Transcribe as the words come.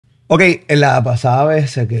Ok, en la pasada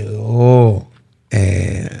vez se quedó...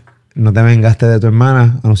 no te vengaste de tu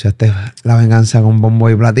hermana, anunciaste la venganza con bombo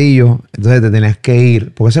y platillo, entonces te tenías que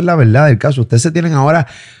ir, porque esa es la verdad del caso. Ustedes se tienen ahora,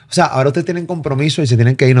 o sea, ahora ustedes tienen compromiso y se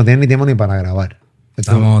tienen que ir, no tienen ni tiempo ni para grabar.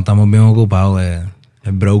 Estamos bien ocupados.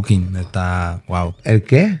 El broken está, wow. ¿El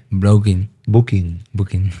qué? Broken. Booking.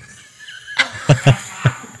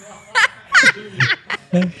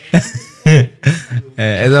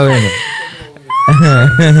 Eso viene.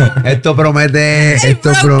 Esto promete,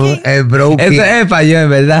 el broking. Eso es español,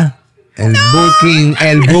 ¿verdad? El booking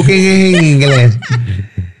es en inglés.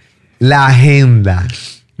 La agenda.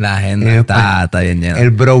 La agenda está bien llena. El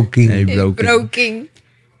broking. El broken.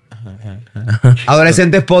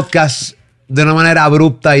 Adolescentes Podcast, de una manera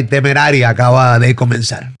abrupta y temeraria, acaba de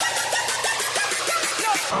comenzar.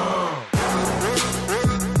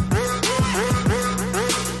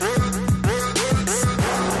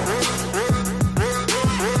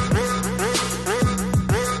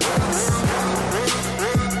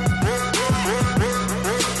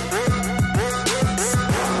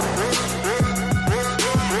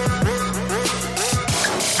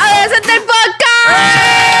 ¡Adolescente Podcast!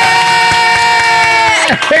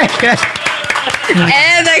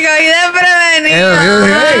 Te cogí desprevenido.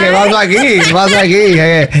 ¿Qué pasa aquí? ¿Qué pasa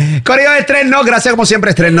aquí? Corrido de Estrés No, gracias como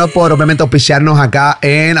siempre Estrés No por obviamente auspiciarnos acá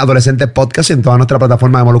en Adolescentes Podcast y en toda nuestra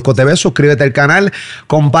plataforma de Molusco TV. Suscríbete al canal,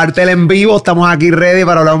 comparte el en vivo. Estamos aquí ready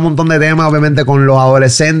para hablar un montón de temas, obviamente con los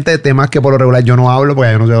adolescentes, temas que por lo regular yo no hablo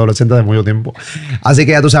porque yo no soy adolescente de mucho tiempo. Así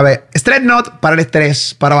que ya tú sabes, Estrés No para el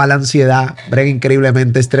estrés, para la ansiedad. Brega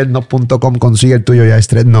increíblemente, estressnot.com, consigue el tuyo ya,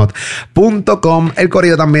 estressnot.com. El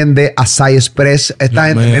corrido también de Açaí Express. Esta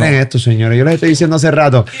gente, miren esto, señores. Yo les estoy diciendo hace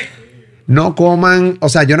rato, no coman, o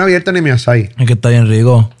sea, yo no he abierto ni mi açaí. Es que está bien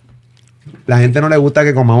rico. La gente no le gusta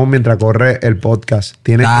que comamos mientras corre el podcast.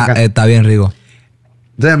 Está bien rico.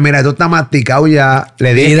 Entonces, mira, esto está masticado ya.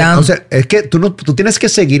 Le dije, entonces, es que tú tienes que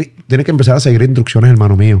empezar a seguir instrucciones,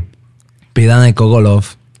 hermano mío. Pidan el Coco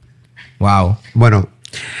Love. Wow. Bueno,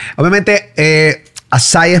 obviamente,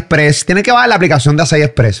 Açaí Express. Tiene que bajar la aplicación de Açaí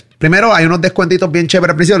Express. Primero, hay unos descuentitos bien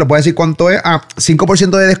chéveres al principio. Le puedo decir cuánto es.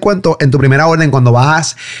 5% de descuento en tu primera orden cuando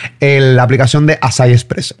bajas la aplicación de Açaí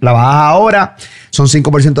Express. La bajas ahora. Son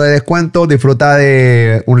 5% de descuento. Disfruta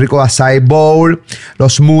de un rico Açaí Bowl,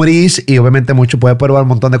 los smoothies y obviamente mucho. Puedes probar un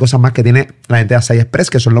montón de cosas más que tiene la gente de Açaí Express,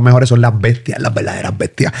 que son los mejores, son las bestias, las verdaderas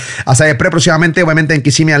bestias. Açaí Express próximamente, obviamente en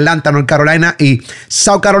Kissimmee, Atlanta, North Carolina y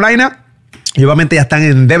South Carolina. Y obviamente ya están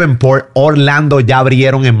en Devonport, Orlando. Ya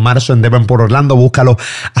abrieron en marzo en Devonport, Orlando. Búscalo,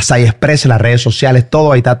 Açaí Express, en las redes sociales,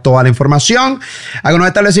 todo. Ahí está toda la información. Algunos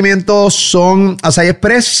establecimientos son Açaí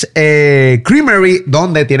Express, Creamery,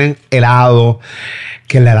 donde tienen helado.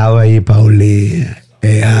 Que el helado ahí, Pauli,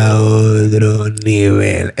 es a otro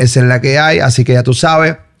nivel. Esa es la que hay, así que ya tú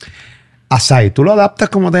sabes. Açaí, tú lo adaptas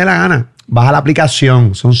como te dé la gana. Baja la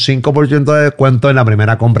aplicación. Son 5% de descuento en la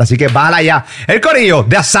primera compra. Así que bájala ya. El corillo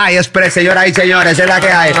de Açaí Express, señoras y señores. Es la que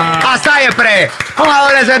hay. Açaí Express. Un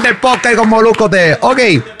adolescente del podcast con Molusco TV. Ok.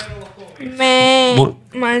 Me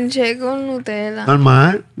manché con Nutella.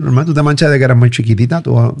 Normal. Tú te manchas de que eras muy chiquitita.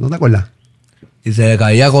 ¿Tú no te acuerdas? Y se le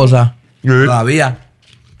caía cosas. Todavía.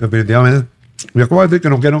 Definitivamente. Yo acabo de decir que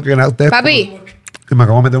no quiero que nada ustedes... Papi. Que me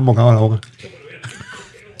acabo de meter un bocado en la boca.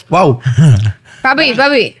 Wow. Papi.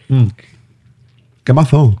 ¿Qué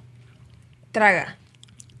pasó? Traga.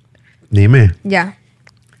 Dime. Ya.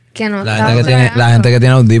 Que no. La gente que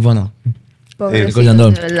tiene audífonos. Pobrecito,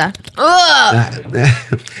 escuchando. de verdad.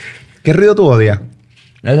 ¿Qué ruido tú odias?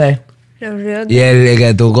 Ese. Los ríos Y el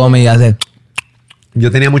que tú comes y haces.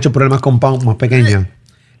 Yo tenía muchos problemas con Pau más pequeña.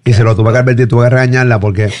 Y se lo tuve que advertir, tuve que regañarla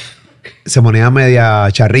porque se ponía media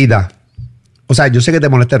charrita. O sea, yo sé que te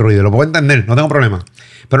molesta el ruido, lo puedo entender, no tengo problema.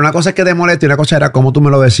 Pero una cosa es que te molesta y una cosa era como tú me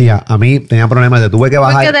lo decías. A mí tenía problemas, te tuve que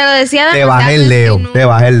bajar. Porque te lo decía te bajé el leo, te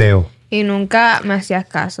bajé el leo. Y nunca me hacías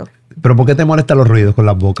caso. ¿Pero por qué te molestan los ruidos con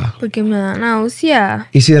las bocas? Porque me da náusea.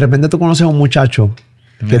 Y si de repente tú conoces a un muchacho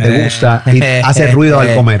que te gusta y hace ruido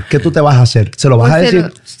al comer, ¿qué tú te vas a hacer? ¿Se lo vas a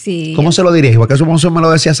decir? Sí. ¿Cómo se lo dirías? Igual que eso me lo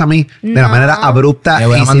decías a mí, de la manera abrupta. Le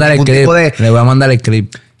voy a mandar el clip. Le voy a mandar el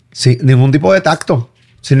clip. Sin ningún tipo de tacto.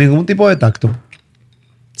 Sin ningún tipo de tacto.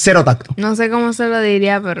 Cero tacto. No sé cómo se lo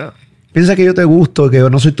diría, pero... Piensa que yo te gusto, que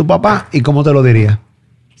yo no soy tu papá, ¿y cómo te lo diría?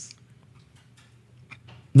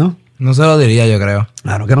 ¿No? No se lo diría, yo creo.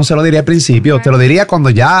 Claro que no se lo diría al principio. Te lo diría cuando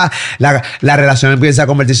ya la relación empieza a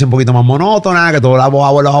convertirse un poquito más monótona, que todos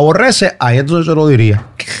los aborrece. Ahí entonces se lo diría.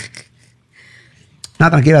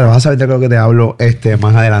 Nada, tranquila, te vas a saber de lo que te hablo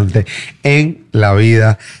más adelante. En la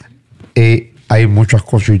vida hay muchas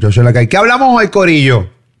cositas en la que hay. ¿Qué hablamos hoy, corillo?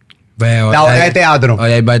 Pero La hora de teatro.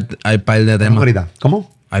 Hoy hay par de temas. Ahorita. ¿Cómo?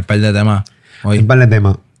 Hay un par de temas. Un Hoy. par de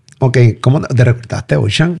temas. Ok, ¿cómo te recortaste,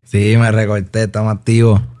 Ocean? Sí, me recorté, estamos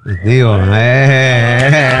activos. Digo,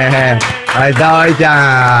 ahí está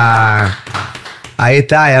Ocean. Ahí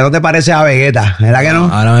está, ya no te pareces a Vegeta, ¿verdad que no?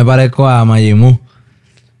 Ahora me parezco a Majin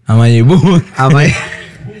A Majin Buu. A A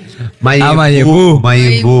Majin Buu.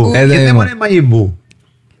 Majin Buu. Ese ¿Quién te mismo. pone Majin Buu?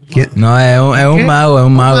 ¿Quién? No, es un mago, es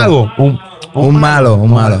un mago. Un malo,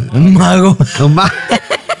 un malo. Un mago. Un mago.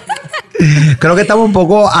 Creo que estamos un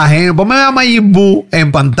poco ajenos. Ponme a Majin Buu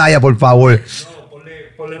en pantalla, por favor.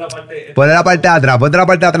 Ponle la parte de atrás. Ponte la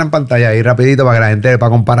parte de atrás en pantalla ahí rapidito para que la gente,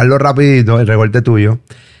 para compararlo rapidito, el recorte tuyo.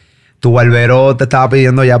 Tu barbero te estaba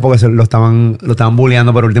pidiendo ya porque lo estaban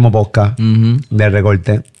bulleando por último podcast del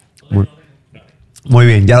recorte. Muy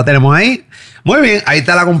bien, ya lo tenemos ahí. Muy bien, ahí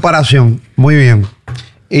está la comparación. Muy bien.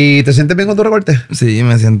 ¿Y te sientes bien con tu recorte? Sí,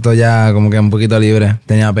 me siento ya como que un poquito libre.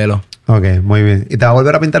 Tenía pelo. Ok, muy bien. ¿Y te vas a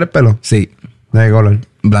volver a pintar el pelo? Sí, ¿De qué color?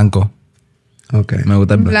 blanco. Ok. Me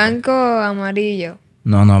gusta el blanco. Blanco, amarillo.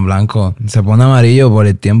 No, blanco. Se pone amarillo por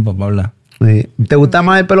el tiempo, Paula. Sí. ¿Te gusta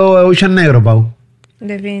más el pelo de Ocean negro, Pau?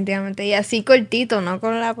 Definitivamente. Y así cortito, no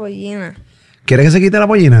con la pollina. ¿Quieres que se quite la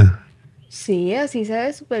pollina? Sí, así se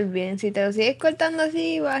ve súper bien. Si te lo sigues cortando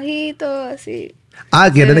así, bajito, así. Ah,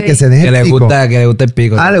 ¿quieres Se que ve. se deje Que el le pico? gusta el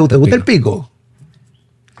pico. Ah, ¿le gusta el pico?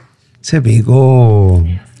 Ese pico...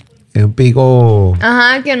 Es un pico...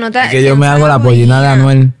 Ajá, que no te... Es que yo me hago la pollina de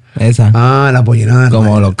Anuel. Esa. Ah, la pollina.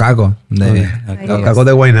 Como los cacos. Los cacos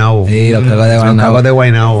de Guaynabo. Sí, los cacos de Los Guaynabo. cacos de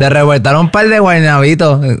Guaynabo. Se revoltaron un par de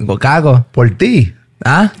guaynabitos, cacos. ¿Por ti?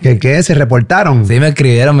 ¿Ah? ¿Qué? ¿Se reportaron? Sí, me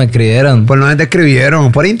escribieron. ¿Por dónde te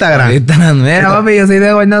escribieron? ¿Por Instagram? Instagram. Mira, papi, yo soy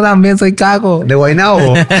de Guaynabo también, soy caco. ¿De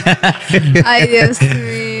Guaynabo? Ay, Dios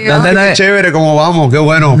mío. ¿Dónde no Qué es? chévere, cómo vamos. Qué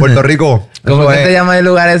bueno, Puerto Rico. ¿Cómo Eso que es. se llama el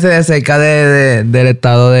lugar ese de cerca del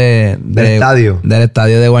estado Del estadio. Del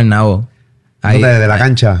estadio de Guaynabo. ¿Dónde? ¿De la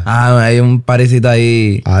cancha? Hay un parecito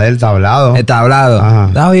ahí. Ah, del tablado. El tablado. Ajá.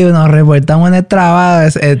 David, nos reportamos en el tablado.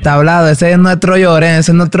 El tablado, ese es nuestro Llorén,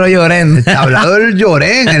 ese es nuestro Llorén. El tablado del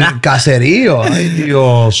Llorén, el caserío. Ay,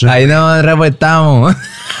 Dios. Ahí nos reportamos.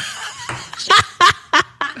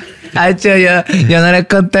 Hacho, yo no les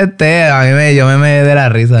contesté. Yo me de la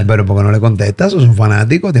risa. Pero ¿por qué no le contestas? Sos un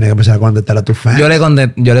fanático. Tienes que empezar a contestar a tus fans. Yo le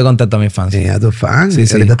contesto a mis fans. Sí, a tus fans. Sí,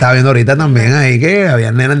 sí. Ahorita estaba viendo ahorita también ahí que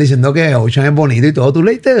había nenas diciendo que Ocean es bonito y todo. ¿Tú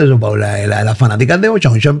leíste eso, Paula? Las fanáticas de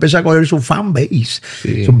Ocean empezó a coger su fanbase.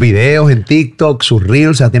 Sí. Sus videos en TikTok, sus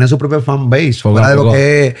reels. O sea, tiene su propio fanbase. Poco Fuera a de lo poco.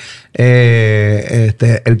 que es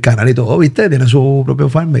el canal y todo, ¿viste? Tiene su propio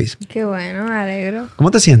fanbase. Qué bueno, me alegro. ¿Cómo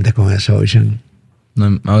te sientes con eso, Ocean?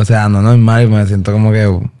 O sea, no normal. Me siento como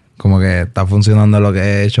que está funcionando lo que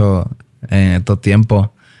he hecho en estos tiempos.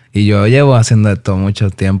 Y yo llevo haciendo esto mucho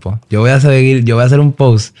tiempo. Yo voy a hacer un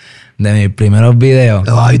post de mis primeros videos.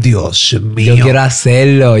 Ay, Dios mío. Yo quiero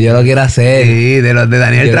hacerlo, yo lo quiero hacer. Sí, de los de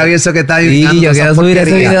Daniel Yo- Travieso que está Sí, editando yo esa quiero subir ese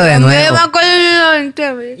porquería. video de Me nuevo. acuerdo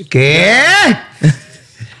de ¿Qué?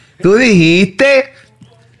 ¿Tú dijiste?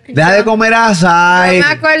 Deja de comer No açaí. me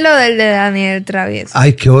acuerdo del de Daniel Travieso.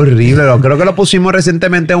 Ay, qué horrible. Creo que lo pusimos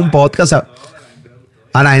recientemente en un podcast.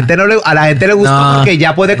 A la gente a la gente le gustó No. porque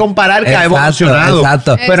ya puede comparar que ha evolucionado.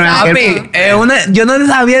 Exacto. Pero en Exacto. aquel- Yo no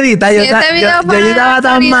sabía editar. Yo Si este video yo fuera editaba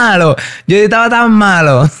tan ahorita. malo. Yo editaba tan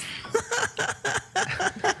malo.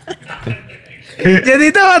 Yo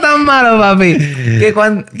editaba tan malo, papi.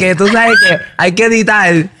 Que tú sabes que hay que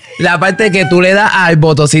editar la parte que tú le das al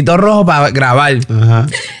botoncito rojo para grabar. Ajá.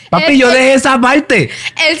 Papi, yo dejé esa parte.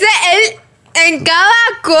 Él, en cada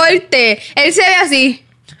corte, él se ve así.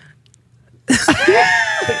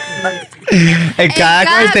 En cada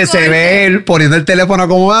cada corte se corte. ve él poniendo el teléfono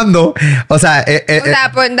acomodando. O sea, O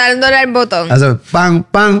sea, pues dándole al botón. hace pan,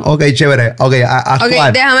 pan. Ok, chévere. Ok, Ok,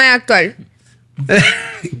 actual. déjame actuar.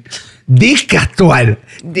 Disque actual.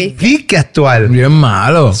 Disque. Disque actual. Bien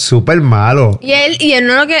malo. Súper malo. Y él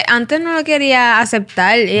no lo que antes no lo quería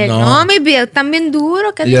aceptar. Y él, No. no, mis videos están bien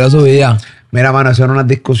duros. ¿qué Yo lo subía. Mira, mano, eso eran unas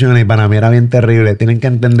discusiones y para mí era bien terrible. Tienen que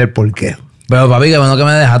entender por qué. Pero papi, qué bueno que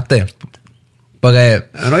me dejaste. Porque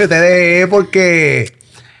No, yo te dejé porque.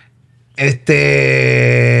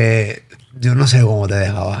 Yo no sé cómo te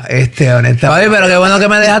dejaba. Honestamente. papi, pero qué bueno que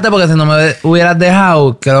me dejaste porque si no me hubieras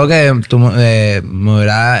dejado, creo que tú me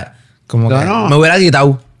hubieras como que No. me hubieras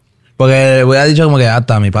quitado. Porque hubiera dicho como que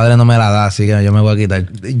hasta mi padre no me la da, así que yo me voy a quitar.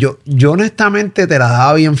 Yo honestamente te la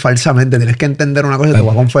daba bien falsamente. Tienes que entender una cosa, te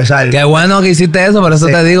voy a confesar. Qué bueno que hiciste eso, por eso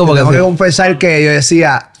te digo, porque tengo que si- confesar que yo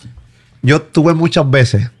decía, yo tuve muchas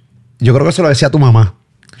veces, yo creo que se lo decía a tu mamá.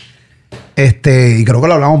 Y creo que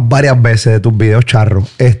lo hablamos varias veces de tus videos charros.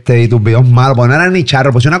 Y tus videos malos. Porque no eran ni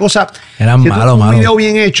charros. Pues si una cosa... Eran si malos, un malos. video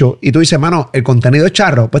bien hecho y tú dices, mano, el contenido es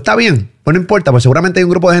charro, pues está bien. Pues no importa, pues seguramente hay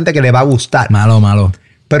un grupo de gente que le va a gustar. Malo, malo.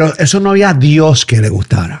 Pero eso no había Dios que le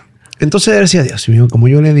gustara. Entonces él decía, Dios mío, ¿cómo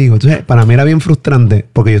yo le digo? Entonces, para mí era bien frustrante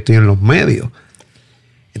porque yo estoy en los medios.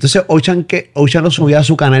 Entonces, Ocean lo subía a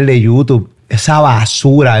su canal de YouTube. Esa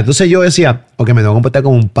basura. Entonces yo decía, ok, me tengo que comportar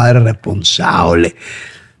como un padre responsable.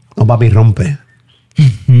 No, papi, rompe.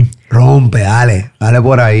 Rompe, dale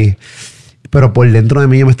por ahí. Pero por dentro de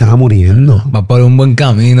mí yo me estaba muriendo. Va por un buen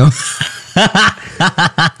camino.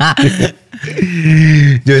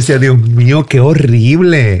 Yo decía, Dios mío, qué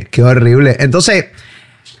horrible, qué horrible. Entonces,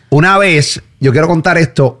 una vez, yo quiero contar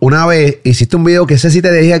esto, una vez hiciste un video que ese sí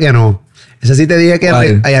te dije que no. Ese sí te dije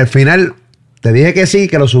que y al final te dije que sí,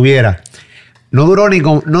 que lo subiera. No duró ni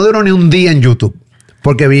un día en YouTube.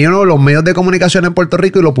 Porque vinieron los medios de comunicación en Puerto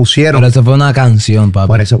Rico y lo pusieron. Pero eso fue una canción, papi.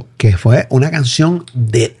 Por eso, que fue una canción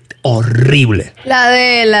de horrible. La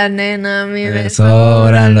de la nena, a mí Me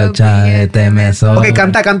sobran los chavetes, me sobran. Ok,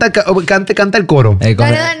 canta el coro.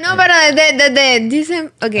 No, pero desde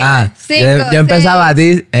dicen, ok. Yo empezaba a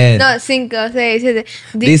decir... No, 5, 6, 7.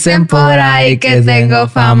 Dicen por ahí que tengo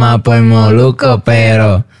fama por Molusco,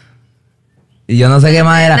 pero... Y yo no sé qué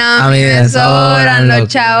más era. A mí me sobran los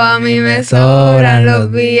chavos, a mí me sobran los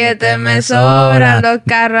billetes, me sobran los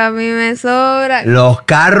carros, a mí me sobran. Los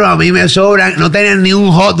carros a mí me sobran. No tenían ni un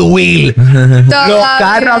Hot Wheel. Los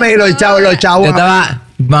carros a mí, los chavos.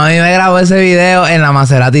 Mami me grabó ese video en la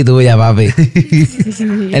Maserati tuya, papi.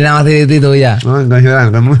 En la Maserati tuya.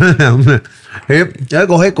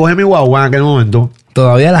 Coge mi guagua en aquel momento.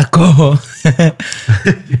 Todavía las cojo.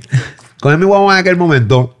 Coge mi guagua en aquel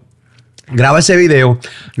momento. Graba ese video,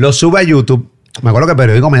 lo sube a YouTube. Me acuerdo que el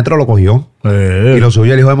periódico Metro lo cogió. Y lo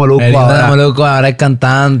subió el hijo de Molusco. El hijo de Molusco ahora es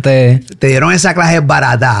cantante. Te dieron esa clase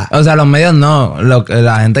barata. O sea, los medios no.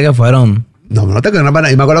 La gente que fueron. No te quedó una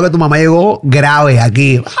barata. Y me acuerdo que tu mamá llegó grave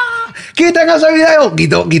aquí. ¡Ah! ¡Quiten ese video!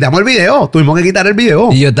 Quitamos el video. Tuvimos que quitar el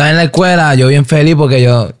video. Y yo estaba en la escuela, yo bien feliz porque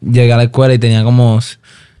yo llegué a la escuela y tenía como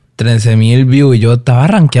 13,000 views. Y yo estaba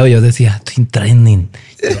rankeado. Y yo decía, estoy trending.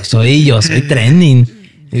 Yo soy trending.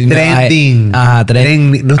 Trending. Ajá,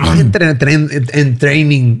 trending. No estás en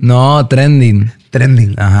training. No, trending.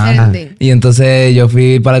 Trending. Ajá. Trending. Y entonces yo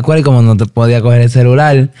fui para la escuela y como no te podía coger el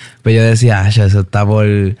celular, pues yo decía, eso está por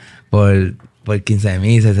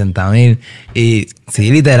 15,000, 60,000. Y sí,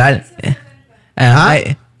 literal. Ajá.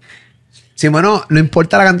 Sí, bueno, no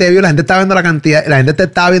importa la cantidad de views, la gente está viendo la cantidad, la gente te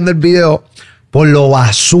estaba viendo el video por lo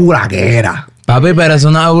basura que era. Papi, pero es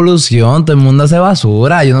una evolución, todo el mundo hace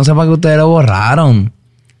basura. Yo no sé para qué ustedes lo borraron.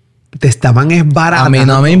 Te estaban esbaratando. A mí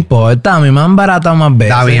no me importa, a mí me han baratado más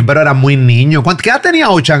veces. Está bien, pero era muy niño. ¿Qué edad tenía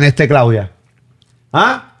Ochan Claudia?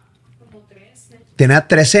 ¿Ah? Como 13. ¿Tenía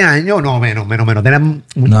 13 años? No, menos. Tenía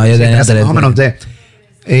No, yo tenía 13. Más o menos.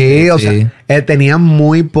 O sea, tenían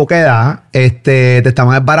muy poca edad. Te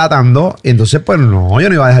estaban desbaratando. Y entonces, pues no, yo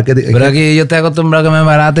no iba a dejar que... Pero aquí yo estoy acostumbrado a que me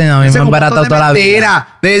baraten. A mí me han baratado toda la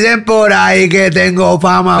vida. Dicen por ahí que tengo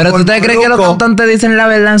fama. Pero ¿tú te crees que los cantantes dicen la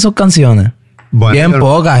verdad en sus canciones? Bueno, bien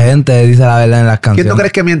poca gente dice la verdad en las canciones. ¿Quién tú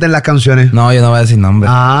crees que miente en las canciones? No, yo no voy a decir nombre.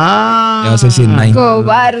 Ah. Yo no soy sin nine.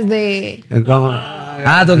 Cobarde.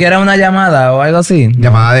 ¿Tú quieres una llamada o algo así?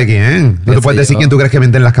 ¿Llamada de quién? ¿Tú puedes decir quién tú crees que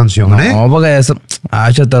miente en las canciones? No, porque eso...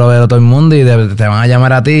 yo te lo veo todo el mundo y te van a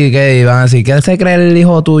llamar a ti y van a decir, ¿qué se cree el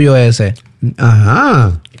hijo tuyo ese?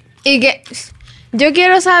 Ajá. Y que... Yo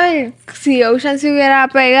quiero saber si Ocean se hubiera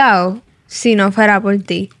pegado si no fuera por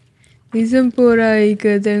ti. Dicen por ahí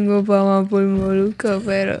que tengo fama por Molusco,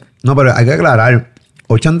 pero... No, pero hay que aclarar.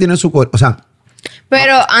 Ochan tiene su... O sea...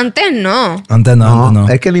 Pero antes no. Antes no.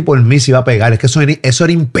 Es que ni por mí se iba a pegar. Es que eso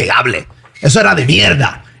era impegable. Eso era de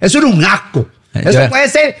mierda. Eso era un asco. Eso puede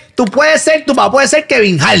ser... Tu papá puede ser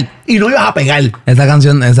Kevin Hart. Y no ibas a pegar. Esa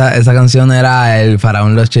canción era el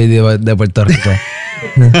faraón Los Shady de Puerto Rico.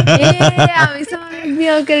 A mí se me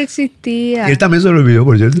olvidó que él existía. Y él también se lo olvidó,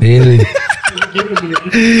 por cierto. Sí.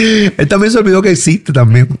 Él también se olvidó que existe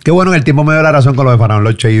también. Qué bueno, en el tiempo me dio la razón con lo de Faraón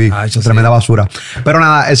Los Shady. Tremenda basura. Pero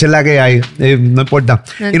nada, esa es la que hay. No importa.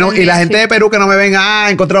 Y la gente de Perú que no me venga,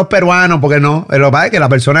 encontré a los peruanos, porque no. Lo que pasa es que la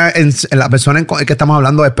persona en que estamos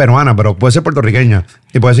hablando es peruana, pero puede ser puertorriqueña.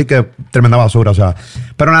 Y puede decir que tremenda basura, o sea.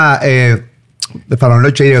 Pero nada, de Faraón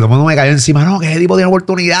Los Shady, que todo el mundo me cayó encima. No, que ese tipo tiene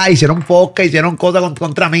oportunidad. Hicieron podcast, hicieron cosas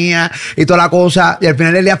contra mía y toda la cosa. Y al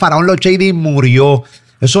final del día Faraón Los Shady murió.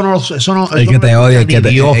 Eso no. El que te odia, el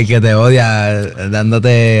que te odia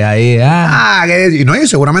dándote ahí. Y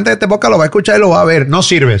seguramente este podcast lo va a escuchar y lo va a ver. No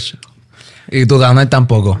sirves. Y tu canal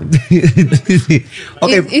tampoco.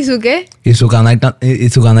 Ok. ¿Y su qué? Y su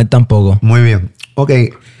canal tampoco. Muy bien. Ok.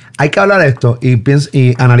 Hay que hablar de esto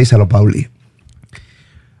y analízalo, Pauli.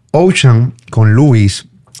 Ocean con Luis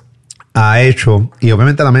ha hecho, y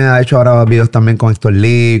obviamente también ha hecho ahora videos también con Héctor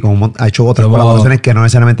Lee, ha hecho otras colaboraciones que no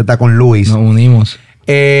necesariamente está con Luis. Nos unimos.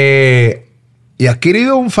 Y ha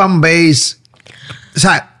adquirido un fanbase. O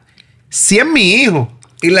sea, sí es mi hijo.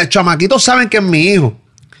 Y los chamaquitos saben que es mi hijo.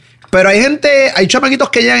 Pero hay chamaquitos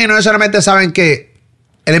que llegan y no necesariamente saben que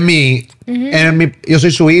él es yo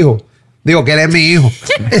soy su hijo. Digo que él es mi hijo.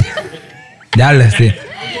 Dale, sí.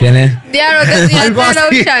 Diablo, que Algo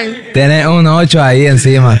así. Tiene un 8 ahí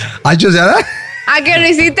encima. Hacho, ¿sabes? ¿A que lo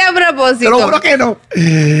hiciste a propósito? Te lo juro que no.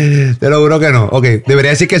 Te lo juro que no. Ok,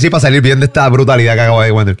 debería decir que sí para salir bien de esta brutalidad que acabo de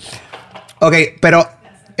encontrar. Ok, pero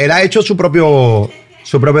él ha hecho su propio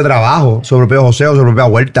trabajo, su propio joseo, su propia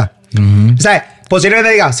vuelta. O sea,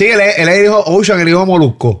 posiblemente diga, sí, él es el hijo Ocean, el hijo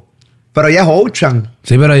Molusco. Pero ella es Ocean.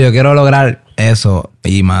 Sí, pero yo quiero lograr eso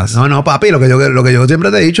y más. No, papi, lo que yo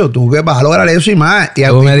siempre te he dicho, tú que vas a lograr eso y más. Y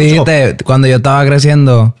tú me dijiste, cuando yo estaba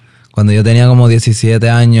creciendo, cuando yo tenía como 17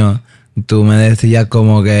 años, tú me decías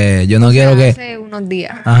como que yo no quiero que... Hace unos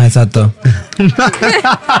días. Ah, exacto.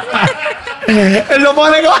 Él lo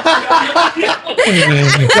pone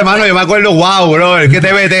hermano, yo me acuerdo, wow, bro, ¿qué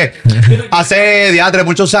te vete? Hace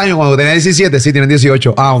muchos años, cuando tenía 17, sí, tienen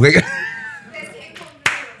 18. Ah, ok.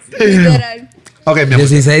 Literal. Ok, mi amor.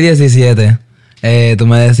 16, 17. Tú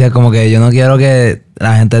me decías como que yo no quiero que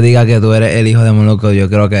la gente diga que tú eres el hijo de Molusco. Yo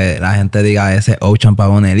quiero que la gente diga ese Ocean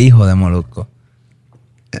Pavón, el hijo de Molusco.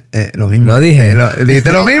 Lo mismo. ¿Lo dije?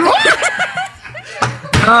 ¿Dijiste lo mismo?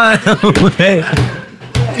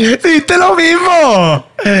 ¿Dijiste lo mismo?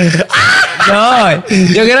 No,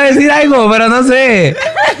 yo quiero decir algo, pero no sé.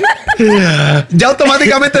 Ya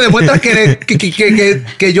automáticamente demuestras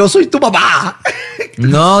que yo soy tu papá.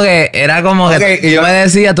 No, que era como que Okay,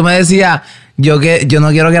 tú me decías, yo no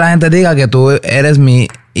quiero que la gente diga que tú eres mi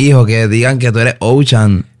hijo, que digan que tú eres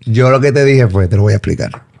Ocean. Yo lo que te dije fue, te lo voy a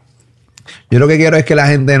explicar. Yo lo que quiero es que la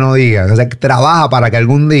gente no diga, o sea, que trabaja para que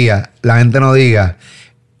algún día la gente no diga,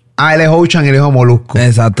 él es Ocean y el hijo de Molusco.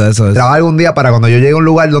 Exacto, eso. Trabaja algún día para cuando yo llegue a un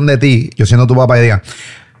lugar donde ti, yo siendo tu papá, y diga,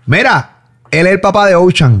 mira, él es el papá de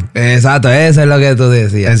Ocean. Exacto, eso es lo que tú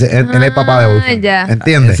decías. Él es el papá de Ocean. Ya.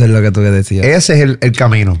 ¿Entiendes? Eso es lo que tú decías. Ese es el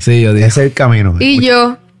camino. Sí, yo dije. Ese es el camino. Y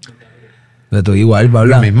yo. Pero tú igual,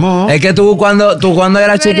 Paula. Lo mismo. Es que tú cuando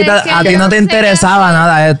eras Pero chiquita, es que a ti yo no no te sé interesaba qué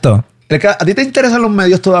nada esto. ¿A ti te interesan los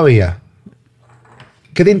medios todavía?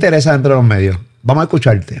 ¿Qué te interesa dentro de los medios? Vamos a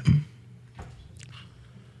escucharte.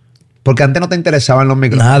 Porque antes no te interesaban los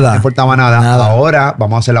micrófonos. Nada. No te importaba nada. Ahora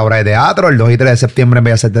vamos a hacer la obra de teatro. El 2 y 3 de septiembre en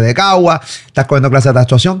Bellas Artes de Cagua. Estás cogiendo clases de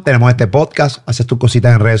actuación. Tenemos este podcast. Haces tus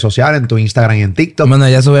cositas en redes sociales, en tu Instagram y en TikTok. Bueno,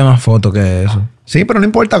 ella sube más fotos que eso. Sí, pero no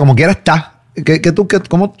importa. Como quiera está.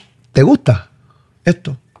 ¿Cómo te gusta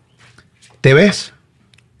esto? ¿Te ves?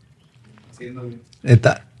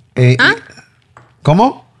 Está,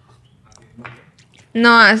 ¿Cómo?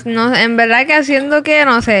 No, en verdad que haciendo que,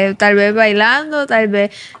 no sé, tal vez bailando, tal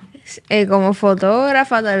vez como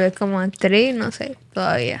fotógrafa, tal vez como actriz, no sé,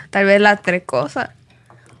 todavía. Tal vez las tres cosas.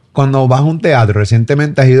 Cuando vas a un teatro,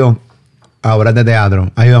 recientemente has ido a obras de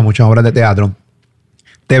teatro, has ido a muchas obras de teatro,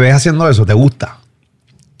 ¿te ves haciendo eso? ¿Te gusta?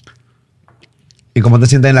 ¿Y cómo te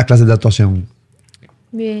sientes en las clases de actuación?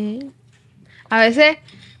 Bien. A veces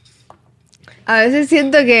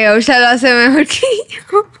siento que Osha lo hace mejor que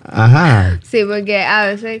yo. Ajá. Sí, porque a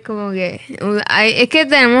veces como que... es que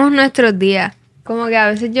tenemos nuestros días. Como que a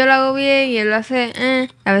veces yo lo hago bien y él lo hace...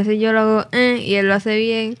 A veces yo lo hago... y él lo hace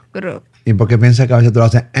bien, pero... ¿Y por qué piensas que a veces tú lo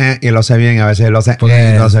haces y él lo hace bien y a veces él lo hace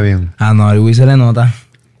y lo hace bien? Ah, no, al Luis se le nota.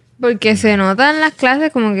 Porque se nota en las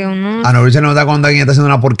clases como que uno... A Norwil se nota cuando alguien está haciendo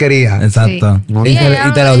una porquería. Exacto. Sí. Y, Sí, te, ella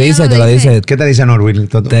y te lo- lo ella dice, lo te lo dice. dice. ¿Qué te dice Norwil?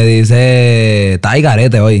 Te dice, está ahí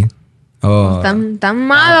garete hoy. O, Tan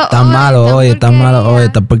malo tan malo hoy, tan malo hoy,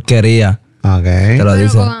 tan porquería. Ok. Te lo Pero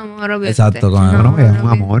dice. con amor, obviamente. Exacto, con amor. Bueno, que es un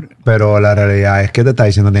amor. Pero la realidad es que te está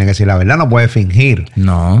diciendo tiene que decir la verdad. No puedes fingir.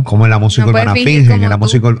 No. Como en la música No puedes urbana fingir fingen. como En la tú.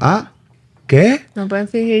 música... ¿Qué? No puedes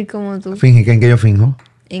fingir como tú. Finge que en que yo finjo.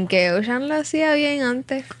 En que Ocean lo hacía bien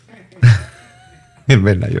antes. Es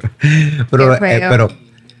verdad, yo. Pero, Qué feo. pero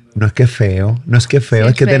no es que feo. No es que feo.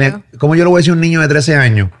 Sí, es que feo. tenía... ¿Cómo yo le voy a decir a un niño de 13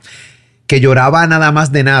 años que lloraba nada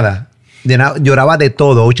más de nada? Lloraba de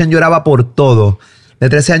todo. Ochan lloraba por todo. De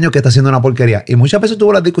 13 años que está haciendo una porquería. Y muchas veces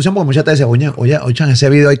tuvo la discusión porque muchas veces decían, oye, Ochan, ese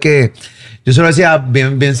video hay que... Yo se lo decía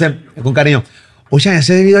bien con cariño. Ochan,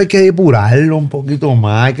 ese video hay que depurarlo un poquito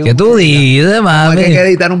más. ¿Qué tú dices, Hay mami? que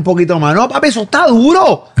editar un poquito más. No, papi, eso está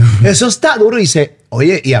duro. Eso está duro. Y dice,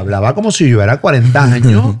 Oye, y hablaba como si yo era 40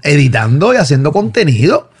 años editando y haciendo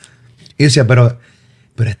contenido. Y decía, pero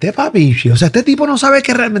este papi, o sea, este tipo no sabe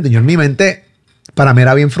que realmente... Yo en mi mente, para mí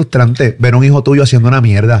era bien frustrante ver a un hijo tuyo haciendo una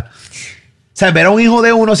mierda. O sea, ver a un hijo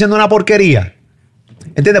de uno haciendo una porquería.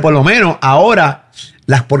 ¿Entiendes? Por lo menos ahora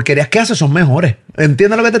las porquerías que hace son mejores.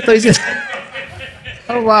 ¿Entiendes lo que te estoy diciendo?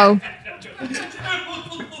 Oh, wow.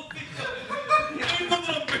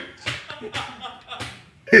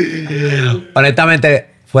 Honestamente,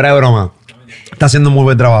 fuera de broma, está haciendo un muy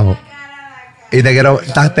buen trabajo. Y te quiero,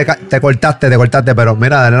 te cortaste, pero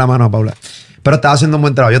mira, dale la mano a Paula. Pero estás haciendo un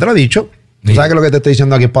buen trabajo. Yo te lo he dicho. Tú sabes que lo que te estoy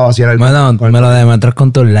diciendo aquí es para vaciar el... Bueno, me lo demuestras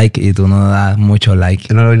con tus likes y tú no das muchos likes.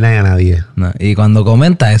 Yo no le doy like a nadie. No. Y cuando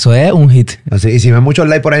comentas, eso es un hit. Así, y si ven muchos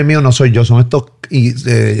likes por ahí mío, no soy yo. Son estos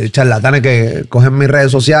charlatanes que cogen mis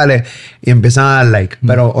redes sociales y empiezan a dar like.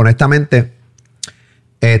 Pero honestamente,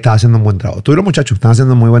 estás haciendo un buen trabajo. Tú y los muchachos están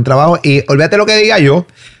haciendo un muy buen trabajo. Y olvídate lo que diga yo.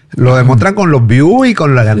 Lo demuestran con los views y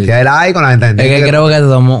con la cantidad de likes, con la gente. Es que creo que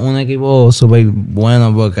somos un equipo súper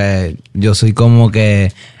bueno porque yo soy como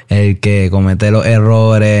que el que comete los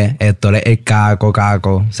errores. Héctor es el caco.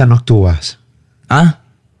 O sea, no actúas. ¿Ah?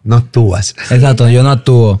 No actúas. Exacto, yo no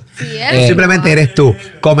actúo. Simplemente eres tú.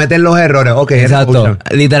 Cometes los errores. Ok, exacto.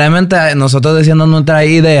 Literalmente, nosotros diciendo nuestras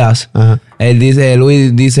ideas, Ajá.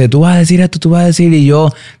 Luis dice, tú vas a decir esto, tú vas a decir, y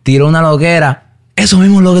yo tiro una loquera. Eso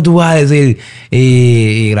mismo es lo que tú vas a decir.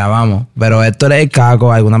 Y grabamos. Pero esto es el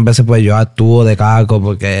caco. Algunas veces pues yo actúo de caco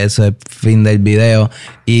porque eso es fin del video.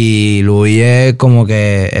 Y Luis es como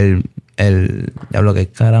que diablo, que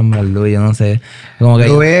caramba el Luis, yo no sé. Como que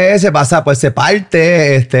Luis se pasa, pues se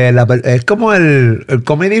parte. Es como el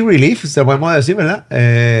comedy relief, se podemos decir, ¿verdad?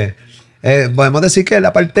 Podemos decir que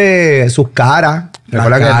la parte, sus caras.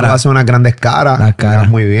 Recuerda que él hace unas grandes caras. las caras.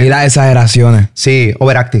 Muy bien. Y las exageraciones. Sí,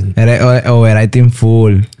 overacting. Eres overacting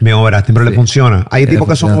full. Bien overacting, pero le funciona. Hay tipos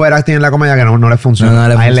que son overacting en la comedia que no les funciona. No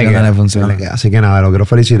le A él funciona. queda. Le queda. Así que nada, lo quiero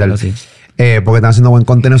felicitar. Sí. Porque están haciendo buen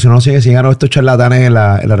contenido. Si no lo sigue, sigan a estos charlatanes en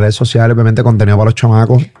las redes sociales. Obviamente contenido para los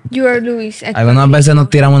chamacos. You are Luis. Algunas veces nos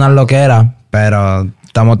tiramos unas loqueras, pero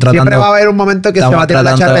estamos tratando... Siempre va a haber un momento que se va a tirar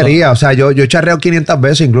la charrería. O sea, yo charreo 500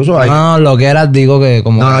 veces incluso. Hay... No, loqueras digo que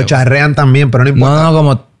como... No, charrean también, pero no importa.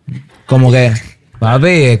 No, como que...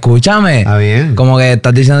 Papi, escúchame. Está bien. Como que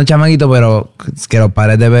estás diciendo chamaquito, pero que los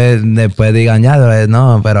padres después digan ya,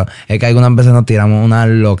 no, pero es que algunas veces nos tiramos unas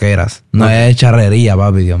loqueras. No es charrería,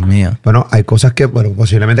 papi, Dios mío. Bueno, hay cosas que, bueno,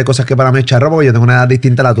 posiblemente cosas que para mí es charro porque yo tengo una edad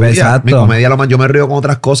distinta a la tuya. Exacto. Mi comedia, yo me río con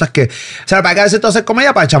otras cosas que... O sea, para que a veces tú haces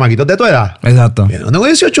comedia para chamaquitos de tu edad. Exacto. Yo tengo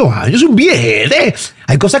 18 años, soy un viejete.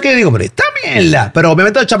 Hay cosas que yo digo, pero esta mierda. Pero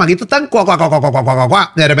obviamente los chamaquitos están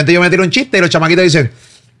cuá. De repente yo me tiro un chiste y los chamaquitos dicen...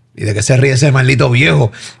 ¿Y de qué se ríe ese maldito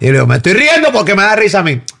viejo? Y le digo, me estoy riendo porque me da risa a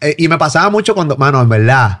mí. Y me pasaba mucho cuando... Mano, en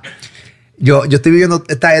verdad... Yo estoy viviendo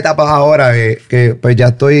estas etapas ahora que pues ya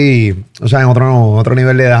estoy... O sea, en otro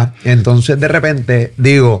nivel de edad. Entonces, de repente,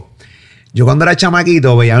 digo... Yo cuando era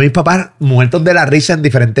chamaquito veía a mis papás muertos de la risa en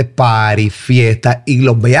diferentes parties, fiestas. Y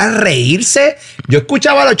los veía reírse. Yo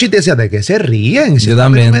escuchaba los chistes y decía, ¿de qué se ríen? Si yo a mí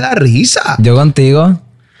también. no me da risa. Yo contigo.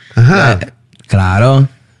 Ajá. Claro.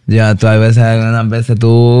 Ya tú algunas veces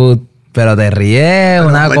tú... Pero te ríes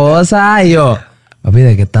una cosa y yo... Papi,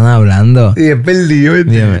 ¿de qué están hablando? Y es perdido,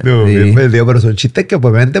 ¿entiendes? Sí. Es perdido, pero son chistes que,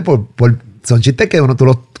 pues, obviamente, son chistes que tú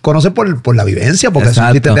los conoces por la vivencia, porque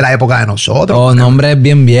son chistes de la época de nosotros. O nombres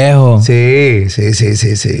bien viejos. Sí.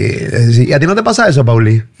 ¿Y a ti no te pasa eso,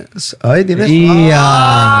 Pauli? Ay, tienes...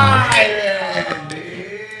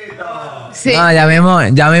 Sí. No, ya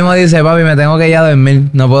mismo dice, papi, me tengo que ir a dormir.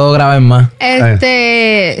 No puedo grabar más.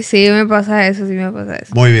 Sí me pasa eso.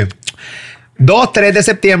 Muy bien. 2-3 de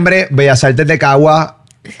septiembre, Bellas Artes de Cagua,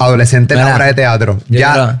 adolescente en la obra de teatro.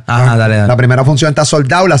 Dale. La primera función está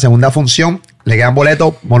soldado, la segunda función le quedan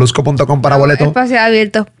boletos, molusco.com para boletos. Espacios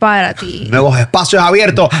abiertos para ti. Nuevos espacios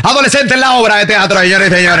abiertos. Adolescente en la obra de teatro,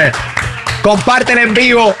 señores y señores. Comparten en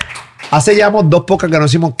vivo. Hace ya 2 podcasts que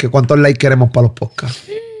nos hicimos que cuántos likes queremos para los podcasts.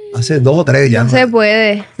 Hace 2 o 3 ya. No se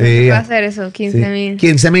puede. Sí. Se puede hacer eso. 15,000.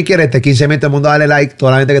 15,000 quiere 15,000. Todo el mundo dale like.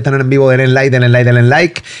 Toda la gente que está en vivo, denle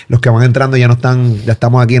like. Los que van entrando ya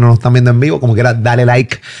estamos aquí, no nos están viendo en vivo. Como quiera, dale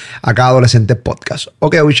like a cada adolescente podcast.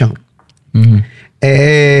 Ok, Wishan.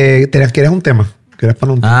 ¿Quieres un tema? ¿Quieres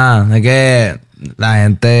poner un tema? Es que la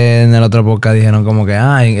gente en el otro podcast dijeron como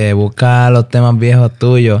que, busca los temas viejos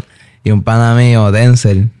tuyos. Y un pana mío,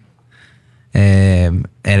 Denzel,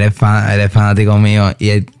 él es fanático mío y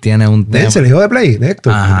él tiene un tema. Denzel, hijo de Play, de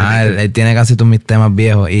Héctor. Ajá, él tiene casi todos mis temas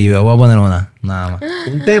viejos y yo voy a poner una, nada más.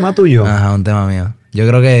 Un tema tuyo. Ajá, un tema mío. Yo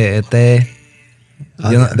creo que este...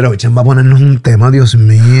 Pero Chen va a ponernos un tema, Dios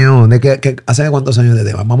mío. ¿Hace cuántos años de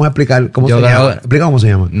tema? Vamos a explicar cómo se llama. Explica cómo se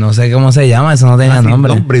llama. No sé cómo se llama, eso no tenía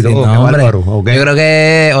nombre. Sin nombre. Okay. Yo creo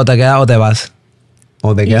que o te quedas o te vas.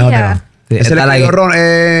 O te quedas o te vas. Sí, ese le dijo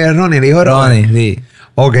Ronnie, el hijo de Ronnie, sí.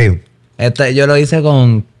 Ok. Yo lo hice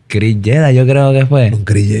con Chris Jedi, yo creo que fue. ¿Con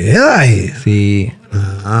Chris Jedi? Sí.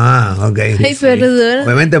 Ok. Ay, perdón.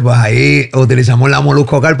 Obviamente, pues ahí utilizamos la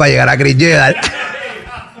Molusco para llegar a Chris Jedi.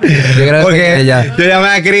 Yo creo que ella. Yo llamé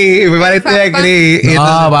a Chris y fui para este de Chris. No,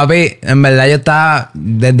 entonces... papi, en verdad yo estaba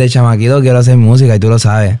desde chamaquito, quiero hacer música y tú lo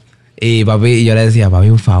sabes. Y papi, yo le decía, papi,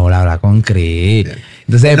 por favor, habla con Chris.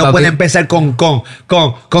 Entonces, no papi, puede empezar con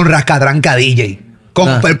Rascatranca DJ. Con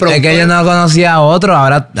el productor. Es que yo no conocía a otro,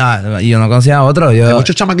 ahora yo no conocía a otro. Hay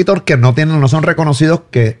muchos chamaquitos que no son reconocidos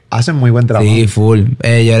que hacen muy buen trabajo. Sí, full.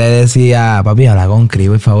 Yo le decía, papi, habla con Chris,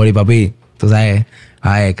 por favor. Y papi, tú sabes,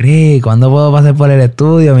 ay, Chris, ¿cuándo puedo pasar por el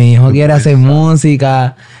estudio? Mi hijo quiere hacer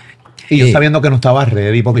música. Y yo sabiendo que no estaba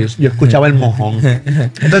ready, porque yo escuchaba el mojón.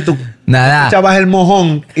 Entonces tú escuchabas el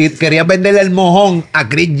mojón y querías venderle el mojón a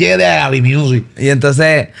Chris J de Gaby Music. Y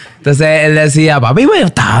entonces él decía, papi, pues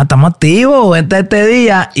estamos activos, vente este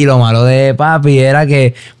día. Y lo malo de papi era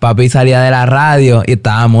que papi salía de la radio y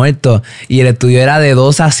estaba muerto. Y el estudio era de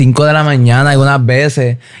 2 a 5 de la mañana algunas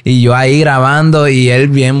veces. Y yo ahí grabando y él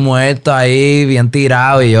bien muerto ahí, bien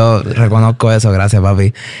tirado. Y yo reconozco eso, gracias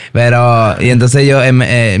papi. Y entonces él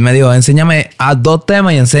me dijo, enséñame a 2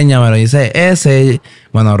 temas y enséñamelo. Y hice ese.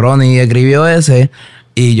 Bueno, Ronnie escribió ese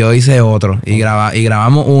y yo hice otro. Y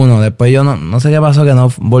grabamos uno. Después yo no sé qué pasó, que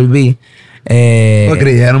no volví.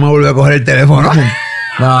 Porque ya no me volvió a coger el teléfono.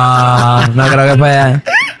 No creo que fue...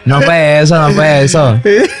 No fue eso.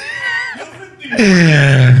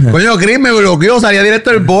 Coño, Chris me bloqueó, salía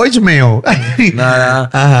directo el voicemail.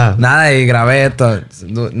 Nada, y grabé esto.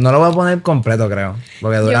 No lo voy a poner completo, creo.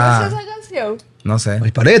 Porque dura... ¿Yo no sé esa canción? No sé.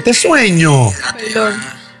 Ay, paré, este sueño. Perdón.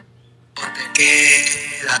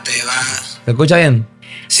 Quédate, vas. ¿Se escucha bien?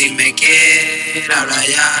 Si me quieres hablar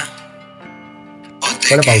ya.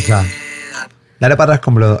 Dale pausa. Dale para atrás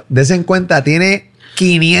completo. Dese en cuenta, tiene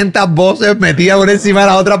 500 voces metidas una encima de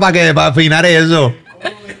la otra para afinar eso.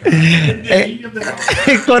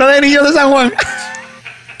 El coro de niños de San Juan.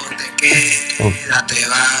 Quédate,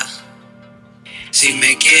 vas. Si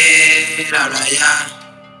me quieres hablar ya.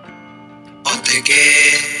 O te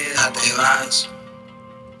quedas, te vas.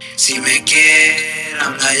 Si me quieres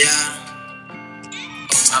hablar ya.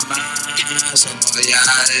 Oh, mamá, somos ya,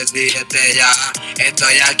 decídete ya.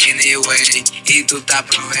 Estoy aquí anyway y tú te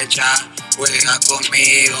aprovechas. Juega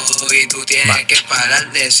conmigo y tú tienes que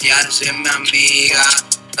parar de desearse, mi amiga.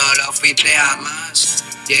 No lo fuiste jamás,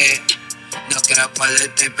 yeah. No quiero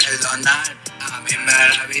poderte perdonar. A mí me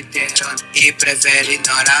la vistieron y preferí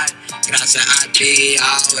ignorar. Gracias a ti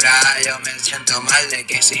ahora yo me siento mal de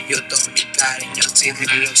que si yo todo mi cariño si no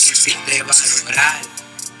lo quisiste valorar.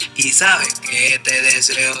 Y sabes que te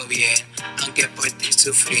deseo bien, aunque por ti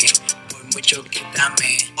sufrí, por mucho que te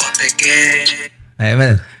amé o te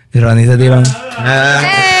quede. Ronnie se tiró.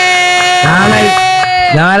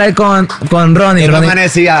 Llámale con Ronnie. Yo me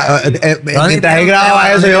amanecía. Mientras él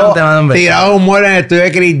grababa eso, yo tiraba un mueble en el estudio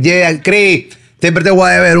de Chris J. Chris, siempre te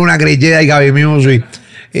voy a ver una Chris J y Gaby Music.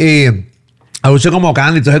 Y Dulce como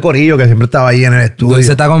Candy, todo ese corillo que siempre estaba ahí en el estudio.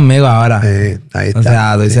 Dulce está conmigo ahora. Ahí está. O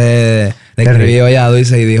sea, Dulce le escribió ya a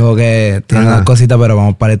Dulce y dijo que tiene unas cositas, pero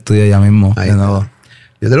vamos para el estudio ya mismo. Ahí de nuevo.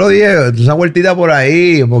 Yo te lo dije, esa vueltita por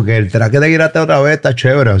ahí, porque el track que te giraste otra vez está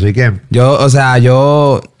chévere, así que...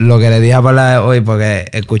 Yo lo que le dije a Paula hoy, porque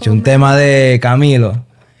escuché un tema de Camilo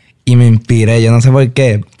y me inspiré, yo no sé por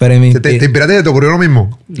qué, pero me inspiré. ¿Te inspiraste y te ocurrió lo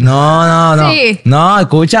mismo? No. Sí. No,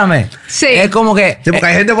 escúchame. Sí. Es como que... Sí, porque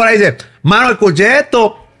hay gente por ahí que dice, mano, escuché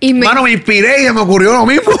esto, y me inspiré y se me ocurrió lo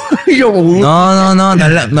mismo. Y yo... No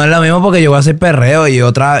es lo mismo porque yo voy a hacer perreo y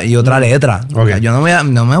otra letra. Ok. Yo no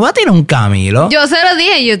me voy a tirar un Camilo. Yo se lo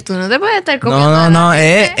dije, tú no te puedes estar comiendo. No,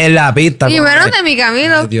 es en la pista. Y menos de mi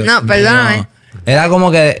Camilo. Ay, Dios No, mío. perdóname. Era como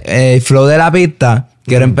que el flow de la pista,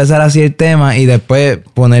 quiero empezar así el tema y después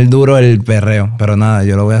poner duro el perreo. Pero nada,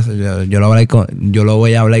 yo lo voy a hacer, yo lo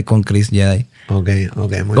voy a hablar con Chris Jedi. Ok,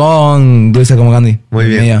 muy Con Dulce como Candy. Muy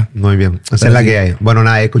bien, Mía. muy bien. Esa Pero es la sí. que hay. Bueno,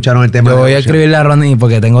 nada, escucharon el tema. Yo voy a escribirle a Ronnie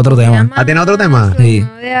porque tengo otro tema. ¿Tiene otro tema? Sí.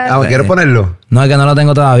 ¿Quieres ponerlo? No, es que no lo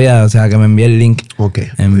tengo todavía, o sea, que me envíe el link. Ok.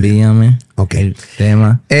 Envíame el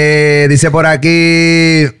tema. Dice por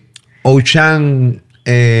aquí Ochan.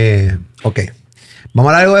 Ok. Vamos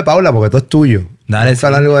a hablar algo de Paula porque esto es tuyo. Dale, Vamos a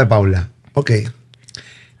hablar algo de Paula. Ok.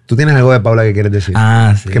 ¿Tú tienes algo de Paula que quieres decir?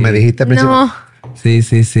 Ah, sí. Que me dijiste al principio. No.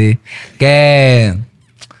 Sí. Que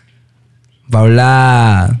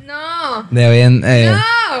Paula No. de bien, No.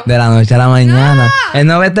 De la noche a la mañana. Él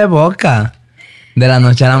no ve este podcast. De la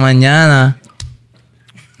noche a la mañana.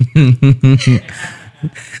 De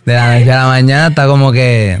la noche a la mañana está como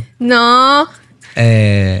que... No.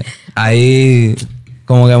 Ahí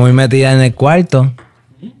como que muy metida en el cuarto.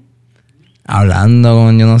 Hablando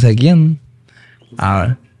con yo no sé quién.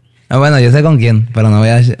 Bueno, yo sé con quién, pero no voy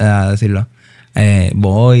a decirlo.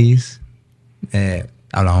 Boys.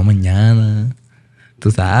 Hablamos mañana.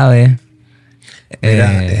 Tú sabes.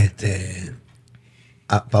 Mira,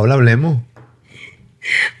 Paula, hablemos.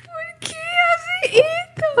 ¿Por qué hace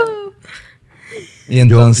esto? Y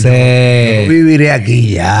entonces... Yo viviré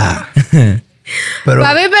aquí ya. Pero,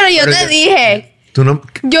 Papi, pero yo te dije. Tú no...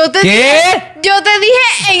 ¿Qué? Yo te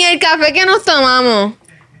dije en el café que nos tomamos.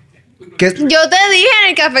 ¿Qué, Yo te dije en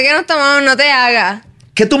el café que nos tomamos, no te hagas.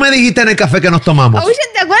 ¿Qué tú me dijiste en el café que nos tomamos? Oye,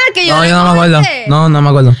 ¿te acuerdas que yo No, yo no me acuerdo. comenté? No me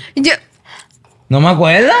acuerdo. Yo, No me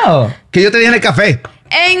acuerdo. ¿Qué yo te dije en el café?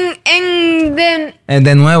 Es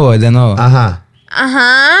de nuevo. Ajá.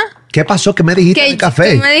 Ajá. ¿Qué pasó? ¿Qué me dijiste en Que el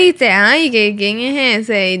café? tú me dijiste, ay, que quién es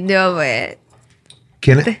ese. Y yo, pues.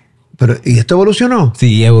 ¿Quién es? Pero, ¿y esto evolucionó?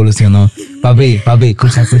 Sí, evolucionó. Papi,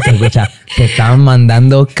 escucha. Te estaban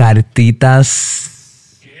mandando cartitas.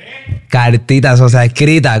 Cartitas, o sea,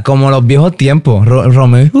 escritas, como los viejos tiempos.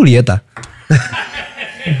 Romeo y Julieta.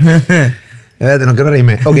 Espérate, no quiero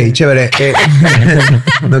reírme. Ok, chévere.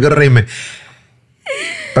 No quiero reírme.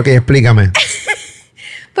 Ok, explícame.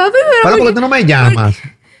 Papi, Paula, ¿por qué tú no me llamas?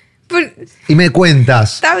 Y me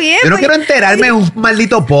cuentas. Está bien, Yo no pues. quiero enterarme en un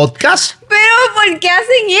maldito podcast. Pero, ¿por qué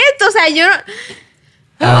hacen esto? O sea, yo no.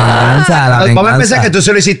 La Vamos a venganza. pensar que tú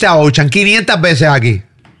se lo hiciste a Ochan 500 veces aquí.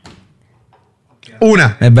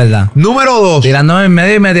 Una. Es verdad. Número 2. Tirándome en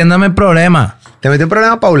medio y metiéndome en problemas. ¿Te metió en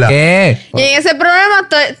problema, Paula? ¿Qué? Y en ese problema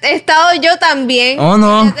he estado yo también. Oh,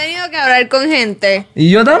 no. Y he tenido que hablar con gente. Y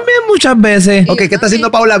yo también muchas veces. Ok, ¿qué está haciendo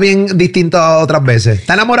Paula bien distinto a otras veces?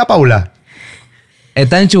 ¿Está enamorada, Paula?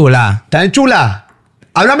 Está enchulada. ¿Estás en chula?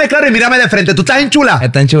 Háblame claro y mírame de frente. ¿Tú estás en chula?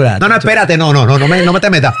 Está enchulada. No, espérate. No me te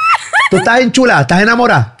metas. ¿Tú estás en chula? ¿Estás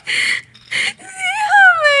enamorada?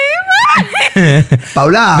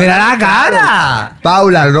 Paula. Mira la háblame claro. cara.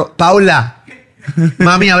 Paula.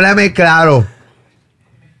 Mami, háblame claro.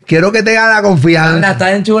 Quiero que tengas la confianza.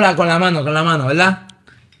 Está enchulada con la mano, ¿verdad?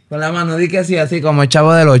 Con la mano, di que sí, así como el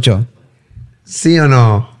chavo del 8. ¿Sí o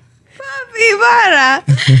no? Papi, para.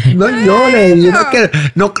 No llores. Yo no quiero.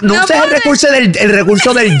 No sé el puedes.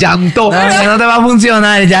 recurso del llanto. No, que no te va a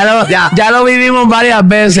funcionar. Ya lo vivimos varias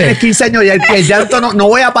Tienes veces. 15 años y el llanto no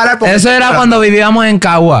voy a parar. Porque Eso era cuando vivíamos en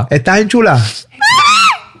Cagua. ¿Estás en chula?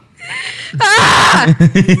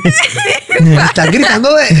 ¿Estás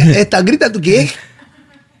gritando qué?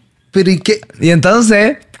 ¿Pero y qué? Y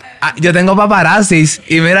entonces, yo tengo paparazzis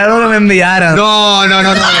y mira lo que me enviaron. No. No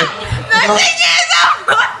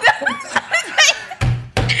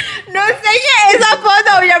enseñes esa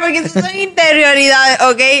foto, ya, porque eso son interioridades,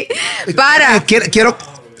 ¿ok? Para. Quiero.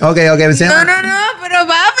 Ok, enséñame. No, pero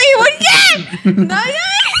papi, ¿por qué? No. Para,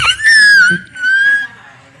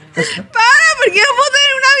 ¿por qué no puedo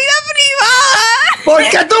tener una vida privada? ¿Por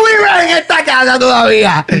qué tú vives en esta casa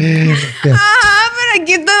todavía? Ajá, pero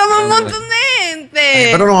aquí tenemos un montón de gente.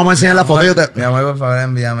 Pero nos vamos a enseñar la foto. Mi amor, por favor,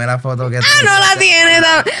 envíame la foto que No la tiene.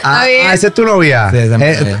 Está bien. Esa es tu novia. Sí, esa es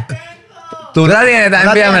mi novia. ¿Tú la tienes?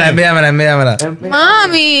 Envíamela.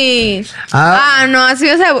 Mami. Ah. No, así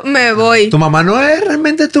me voy. Tu mamá no es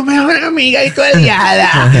realmente tu mejor amiga y tu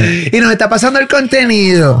aliada. Y nos está pasando el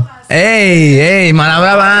contenido. Ey,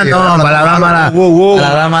 palabras malas no, palabras malas.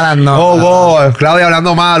 Palabras malas no. Wow, Claudia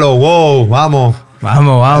hablando malo. Wow, vamos.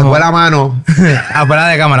 Vamos. Se fue la mano. Fuera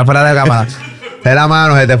de cámara.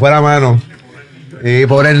 Se te fue la mano. Y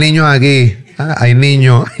pobre el niño aquí. Hay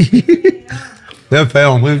niños. Es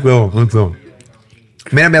feo, muy feo.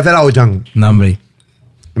 Mira, envíate la Ochan. No, hombre.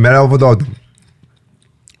 Envíate la foto.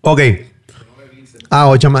 Ok.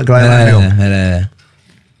 Ochan, Claudia.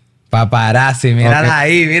 Paparazzi, mírala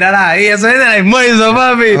ahí. Eso es del almuerzo,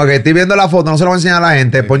 papi. Ok, estoy viendo la foto, no se lo voy a enseñar a la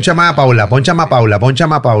gente. Poncha más a Paula.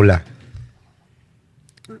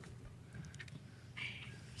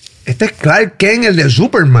 Este es Clark Kent, el de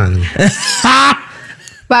Superman.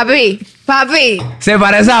 Papi. Se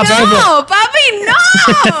parece a Pepo. No, papi, no.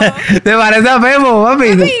 Se parece a Pepo,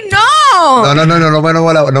 papi. Papi, no.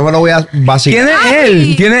 No me lo voy a vacilar.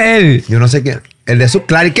 ¿Quién es él? Yo no sé quién. El de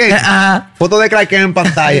Clark Kent. Ajá. Foto de Clark Kent en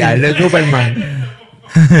pantalla, el de Superman.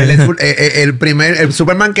 El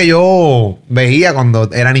Superman que yo veía cuando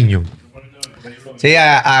era niño. Sí,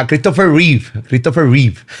 a Christopher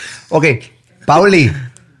Reeve. Ok, Pauli,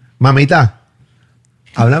 mamita,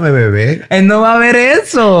 háblame, bebé. Él no va a ver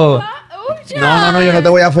eso. No, yo no te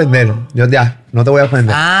voy a ofender. Yo ya, no te voy a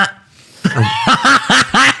ofender.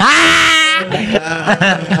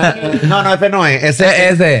 No, ese no es.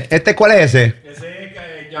 Ese. ¿Este cuál es ese? Ese es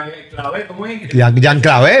Clavel, ¿cómo es? Jan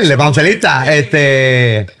Clavel, el baloncelista.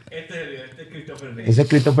 Este es Christopher Reeve. Ese es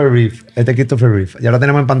Christopher Reeve. Este es Christopher Reeve. Ya lo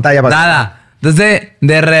tenemos en pantalla. Nada. Entonces,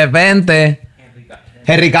 de repente,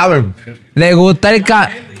 Henry Cavill. le gusta el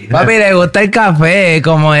café. Papi, le gusta el café.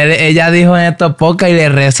 Como ella dijo en estos podcasts, y le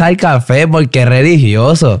reza el café porque es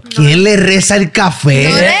religioso. ¿Quién le reza el café?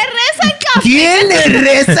 No le reza el café. ¿Quién le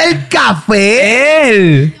reza el café?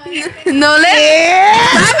 Él. No le.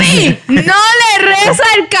 Papi, no le reza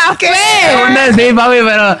el café. Sí, papi,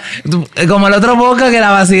 pero como el otro podcast que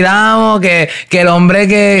la vacilamos, que el hombre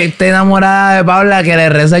que esté enamorada de Paula, que le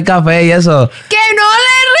reza el café y eso. Que no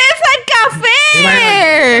le reza el café.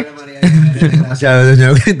 Gracias,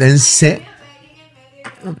 señor.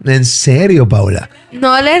 ¿En serio, Paula?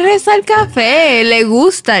 No le reza el café, le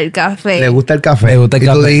gusta el café. Le gusta el café. Le gusta el y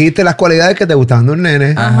tú café. dijiste las cualidades que te gustaban de un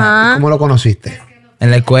nene. Ajá. ¿Cómo lo conociste? En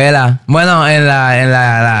la escuela. Bueno, en la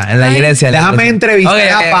iglesia. en la Déjame iglesia. entrevistar Ok,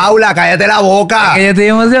 a Paula, cállate la boca. Es que yo estoy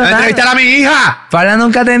Déjame emocionado. entrevistar a mi hija. Paula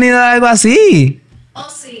nunca ha tenido algo así.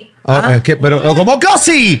 Pero, ¿cómo que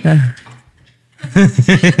sí?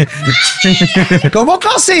 ¿Cómo que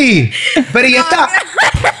sí? Pero y esta.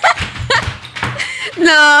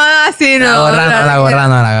 No, así no. La gorra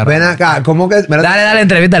no. Ven acá, ¿cómo que? Dale,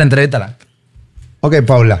 entrevítala. Ok,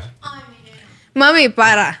 Paula. Mami,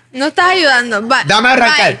 para. No estás ayudando. Va. Dame Bye.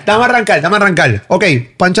 arrancar. Ok,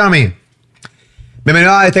 pánchame.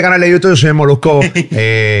 Bienvenido a este canal de YouTube, yo soy Molusco.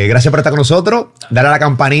 Gracias por estar con nosotros. Dale a la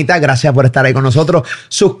campanita, gracias por estar ahí con nosotros.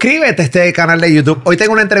 Suscríbete a este canal de YouTube. Hoy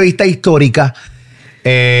tengo una entrevista histórica.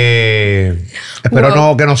 Espero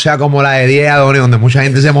que no sea como la de Diego Adoni, donde mucha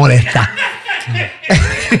gente se molesta.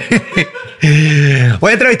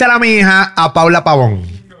 Voy a entrevistar a mi hija, a Paula Pavón.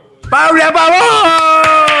 ¡Paula Pavón!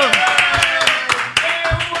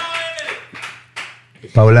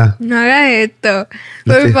 Paula, No hagas esto.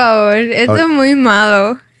 No Por te- favor. Esto es muy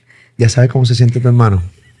malo. ¿ya sabes cómo se siente tu hermano?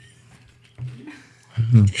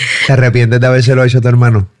 ¿Te arrepientes de habérselo hecho a tu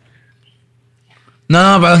hermano?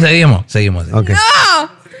 No, pero seguimos. Ok. ¡No!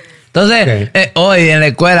 Entonces, Ok. hoy en la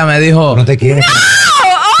escuela me dijo... No te quieres.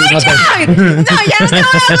 ¡Ay, no te- ay! No, ya no te voy a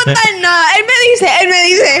contar nada. Él me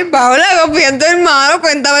dice, Paula, confía en tu hermano,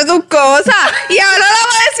 cuéntame tus cosas. Y ahora lo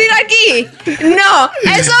voy a decir aquí. No,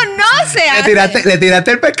 eso no se hace. ¿Le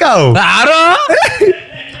tiraste el pescado? ¡Claro!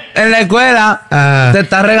 En la escuela se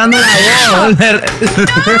está regando la voz.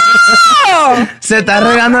 ¡No! Se está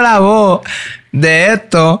regando la voz de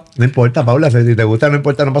esto. No importa, Paula, si te gusta, no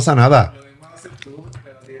importa, no pasa nada.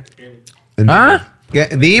 ¿Ah? ¿Qué?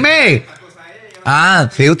 Dime.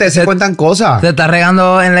 Sí, ustedes se cuentan cosas. Se está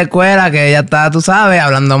regando en la escuela que ella está, tú sabes,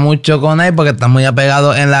 hablando mucho con él porque está muy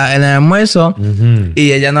apegado en el almuerzo.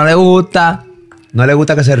 Y ella no le gusta. No le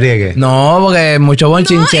gusta que se riegue. No, porque es mucho No,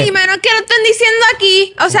 bonchinche. y menos que lo estén diciendo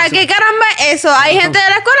aquí. O sea, ¿qué caramba es eso? Hay gente de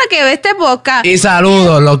la escuela que ve este podcast. Y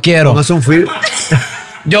saludos, lo quiero. Póngase un film.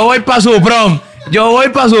 Yo voy para su prom.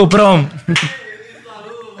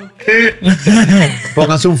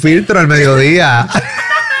 Póngase un filtro al mediodía.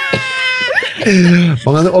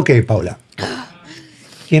 Póngase. Ok, Paula.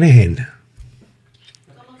 ¿Quién es él?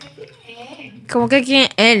 ¿Cómo que quién?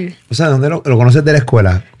 Él. O sea, ¿dónde lo conoces de la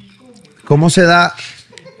escuela? ¿Cómo se da?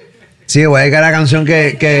 Sí, voy a dedicar la canción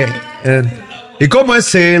 ¿y cómo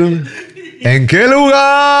es él? ¿En qué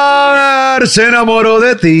lugar se enamoró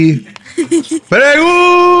de ti?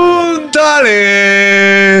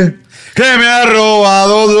 Pregúntale que me ha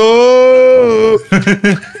robado dos.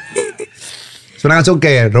 Es una canción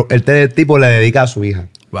que este tipo le dedica a su hija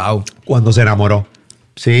Wow. cuando se enamoró.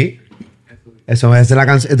 ¿Sí? Eso es la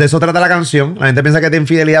canción. De eso trata la canción. La gente piensa que es de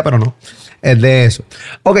infidelidad, pero no. Es de eso.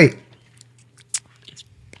 Ok.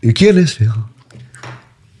 ¿Y quién es?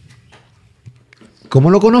 ¿Cómo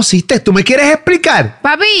lo conociste? ¿Tú me quieres explicar?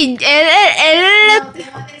 Papi, él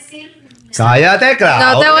Cállate,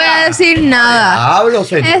 claro. no te voy a decir nada. Hablo,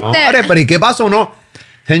 señores. Pero ¿y qué pasó? No.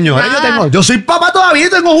 Señores, Ah. yo soy papá todavía y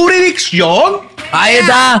tengo jurisdicción. Ahí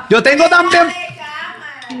está. Yo tengo también.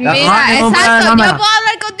 Mira, ningún exacto. problema. Yo puedo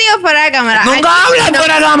hablar contigo fuera de cámara. Nunca Aquí hablas no. por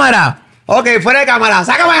la cámara. Ok, fuera de cámara.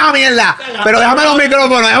 Sácame esa mierda. Pero déjame los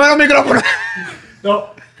micrófonos.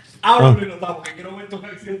 No, ábramelo, porque quiero ver tu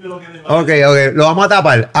reacción de lo que le va. Ok. Lo vamos a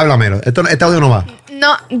tapar. Háblamelo. Este audio no va.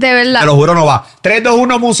 No, de verdad. Te lo juro, no va. 3, 2,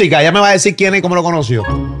 1, música. Ya me va a decir quién es y cómo lo conoció.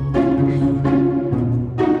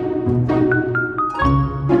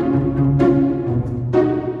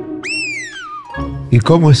 ¿Y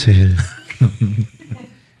cómo es él?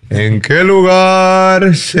 ¿En qué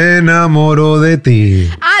lugar se enamoró de ti?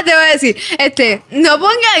 Te voy a a decir. No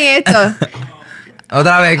pongan esto.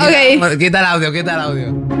 Otra vez, Ok. quita el audio, quita el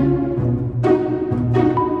audio.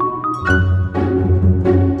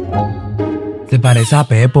 Se parece a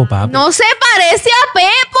Pepo, papi. No se parece a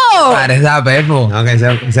Pepo. Parece a Pepo. No, que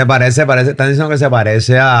se parece. Están diciendo que se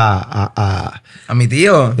parece a A mi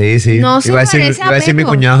tío. Sí. No se iba a decir, parece a iba a decir mi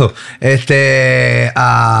Pepo. cuñado.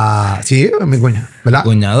 Sí, mi cuñado. ¿Verdad?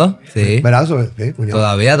 ¿Cuñado? Sí. ¿Verdad? Sí, cuñado.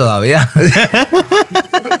 Todavía.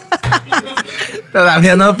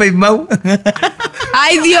 Todavía no firmado.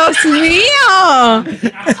 ¡Ay, Dios mío!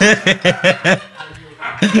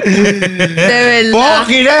 De verdad.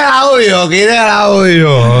 Quita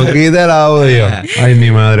el audio. Ay,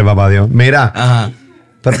 mi madre, papá Dios. Mira, Ajá.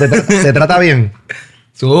 pero te trata bien.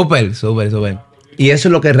 Súper. Y eso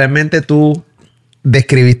es lo que realmente tú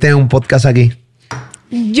describiste en un podcast aquí.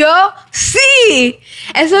 Yo sí.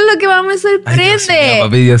 Eso es lo que más me sorprende.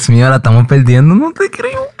 Papi, Dios mío, la estamos perdiendo, no te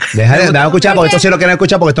creo. Déjame escuchar, porque esto sí lo quieren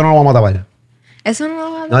escuchar, porque esto no lo vamos a tapar. Eso no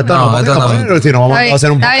lo va a No, esto No, no, esto no. Si no vamos a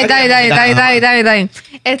hacer un Está bien.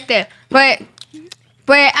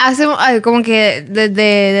 Pues como que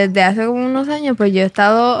desde hace como unos años, pues yo he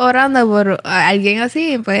estado orando por alguien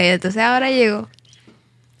así, pues entonces ahora llegó.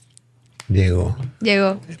 Llegó.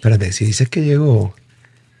 Espérate, si dices que llegó,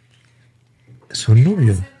 ¿son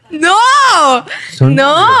novios? ¡No! Son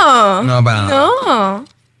 ¡No! No, para nada.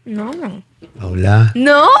 No. Paula.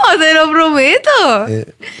 No, te lo prometo.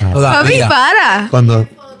 Papi, Todavía. para. Cuando.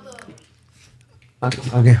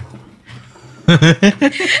 Ok. Déjame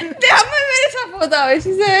ver esa foto, a ver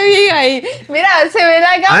si se ve bien ahí. Mira, se ve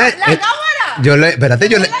la cámara. Espérate,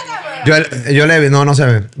 yo le vi, no se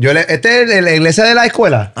ve. ¿Este es la iglesia de la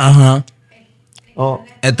escuela? Ajá. Oh,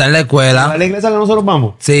 Está en la ¿a escuela. la iglesia que nosotros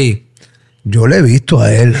vamos? Sí. Yo le he visto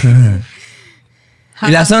a él. ¿Y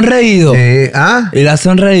le ha sonreído? ¿Y le ha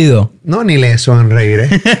sonreído? No, ni le sonreiré.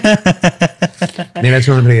 Ni le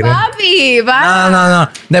sonreiré. Papi, va. No.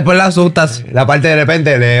 Después la asustas. La parte de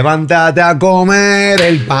repente, levántate a comer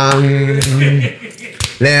el pan.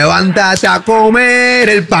 Levántate a comer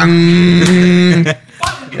el pan.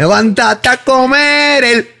 Levántate a comer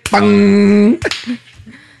el pan.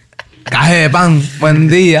 Caje de pan. Buen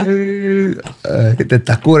día. Te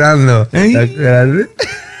estás curando. Te estás curando.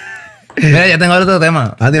 Mira, ya tengo otro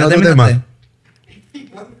tema. ¿Tiene ¿Ya otro terminaste?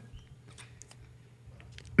 tema?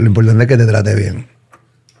 Lo importante es que te trate bien.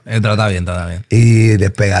 Trata bien. Y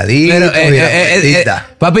despegadito. Pero, y apretadita.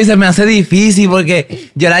 papi, se me hace difícil porque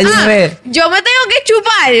yo la llevé. Yo me tengo que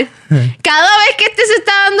chupar cada vez que se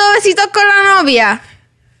está dando besitos con la novia.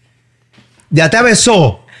 ¿Ya te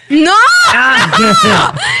besó? ¡No!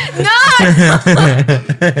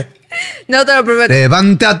 No te lo prometo.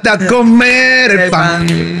 Levántate a comer el pan.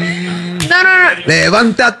 No.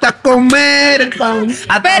 Levántate a comer el pan.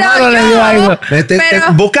 A Pero Tamaro le dio yo- algo.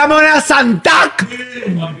 Pero- Búscame una Santac.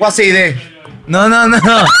 O así de. No.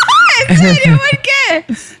 ¿En serio? ¿Por qué?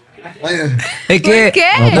 Es que. ¿Por qué?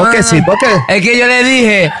 No, porque sí, porque. Es que yo le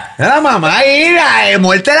dije. La mamá mira,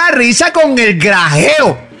 muerte la risa con el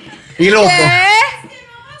grajeo. Y loco.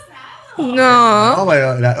 No. No,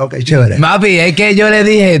 pero, ok, chévere. Papi, es que yo le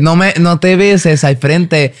dije, no te beses al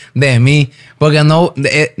frente de mí, porque no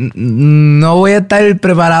voy a estar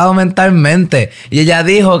preparado mentalmente. Y ella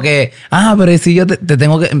dijo que, pero si yo te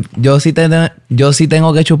tengo que, yo sí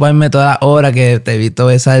tengo que chuparme toda la hora que te he visto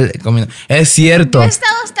besar comiendo. Es cierto. Yo he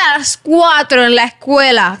estado hasta las 4 en la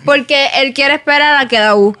escuela porque él quiere esperar a que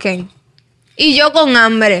la busquen. Y yo con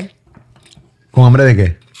hambre. ¿Con hambre de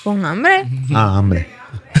qué? ¿Con hambre? Hambre.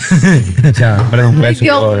 O sea, hambre de un beso.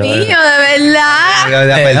 Dios mío, de verdad.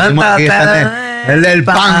 El del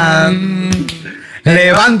pan.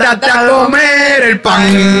 Levántate a comer el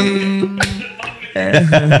pan.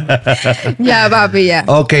 Ya, papi, ya.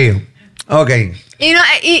 Ok. Y no,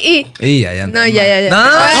 Y ya. No, ya. No,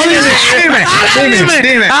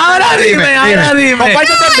 Dime. Ahora dime.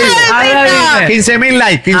 Compártete el video. Ahora dime. 15,000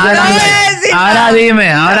 likes.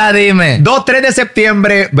 Ahora dime. 2-3 de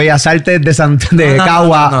septiembre, Bellas Artes de No.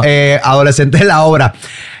 Cagua, Adolescentes en la Obra.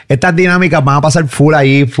 Estas dinámicas van a pasar full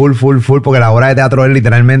ahí, full, porque la obra de teatro es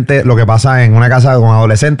literalmente lo que pasa en una casa con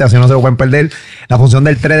adolescentes, así no se lo pueden perder. La función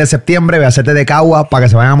del 3 de septiembre, Bellas Artes de Cagua, para que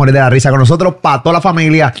se vayan a morir de la risa con nosotros, para toda la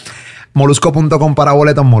familia. Molusco.com para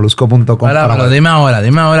boletos, molusco.com para Pero boletos. dime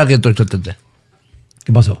ahora que tú.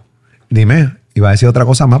 ¿Qué pasó? Dime, iba a decir otra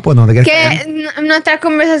cosa más, pues no te quieres que nuestras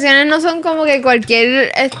conversaciones no son como que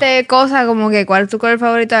cualquier cosa, como que cuál es tu color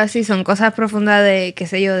favorito, así, son cosas profundas de, qué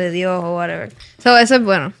sé yo, de Dios o whatever. So, eso es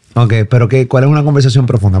bueno. Ok, pero ¿cuál es una conversación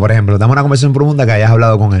profunda? Por ejemplo, dame una conversación profunda que hayas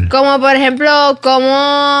hablado con él. Como por ejemplo,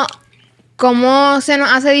 cómo se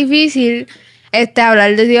nos hace difícil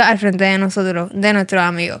hablar de Dios al frente de nosotros, de nuestros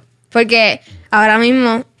amigos. Porque ahora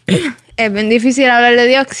mismo es bien difícil hablar de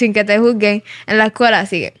Dios sin que te juzguen en la escuela,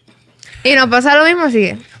 así que... Y nos pasa lo mismo, así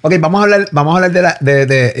que... Ok, vamos a hablar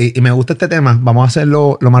y me gusta este tema. Vamos a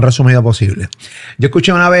hacerlo lo más resumido posible. Yo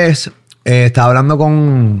escuché una vez, estaba hablando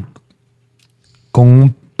con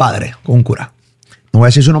un padre, con un cura. No voy a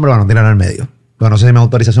decir su nombre para no tirar al medio. Pero no sé si me da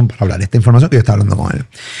autorización para hablar esta información que yo estaba hablando con él.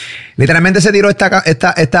 Literalmente se tiró este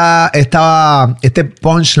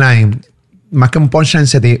punchline. Más que un punchline,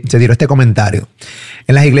 se tiró este comentario.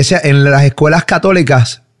 En las iglesias, en las escuelas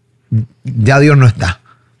católicas, ya Dios no está.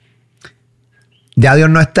 Ya Dios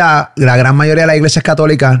no está. La gran mayoría de las iglesias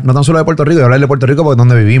católicas, no tan solo de Puerto Rico, yo hablo de Puerto Rico porque es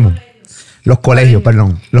donde vivimos. Los colegios,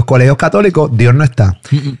 perdón. Los colegios católicos, Dios no está.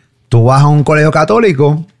 Tú vas a un colegio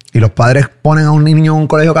católico y los padres ponen a un niño en un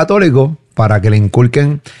colegio católico para que le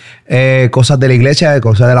inculquen cosas de la iglesia,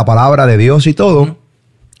 cosas de la palabra, de Dios y todo.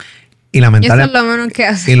 Y lamentablemente... eso es lo menos que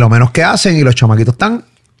hacen. Y lo menos que hacen, y los chamaquitos están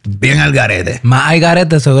bien al garete. Más hay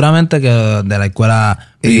garete seguramente que de la escuela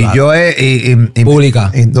privada. Y yo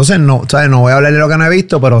pública. Entonces, no, ¿sabes? No voy a hablar de lo que no he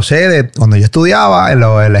visto, pero sé de cuando yo estudiaba en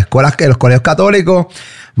las escuelas, en los colegios católicos,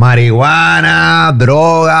 marihuana,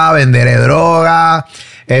 droga, vender droga,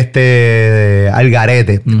 al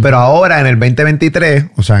garete. Pero ahora, en el 2023,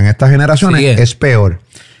 o sea, en estas generaciones, Sigue. es peor.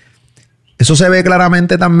 Eso se ve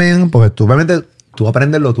claramente también, porque tú obviamente tú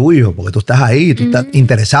aprendes lo tuyo, porque tú estás ahí, tú estás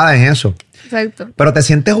interesada en eso. Exacto. Pero te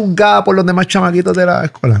sientes juzgada por los demás chamaquitos de la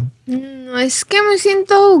escuela. No es que me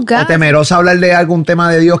siento juzgada. O temerosa a hablar de algún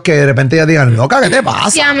tema de Dios que de repente ellas digan, loca, ¿qué te pasa?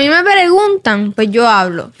 Si a mí me preguntan, pues yo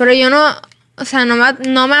hablo. Pero yo no, o sea,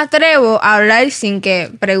 no me atrevo a hablar sin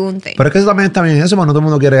que pregunten. Pero es que eso también está bien, eso, porque no todo el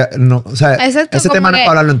mundo quiere. No, o sea, Exacto, ese como tema no es que-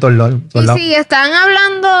 para hablarlo en todos lados. Y si están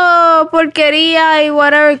hablando porquería y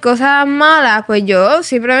whatever, cosas malas, pues yo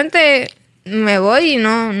simplemente me voy y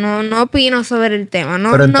no opino sobre el tema.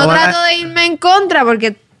 No, Pero en no todas trato las- de irme en contra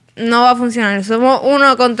porque no va a funcionar. Somos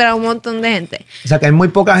uno contra un montón de gente. O sea, que hay muy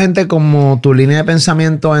poca gente como tu línea de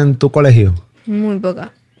pensamiento en tu colegio. Muy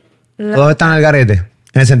poca. Todos están al garete.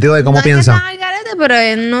 En el sentido de cómo No es que piensan. están al garete, pero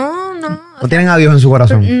no. No tienen a Dios en su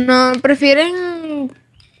corazón. No, prefieren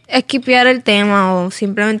esquipear el tema o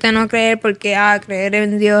simplemente no creer porque creer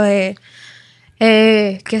en Dios es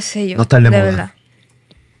qué sé yo. No estar de moda. verdad.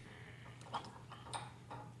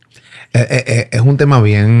 Es un tema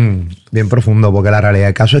bien profundo, porque la realidad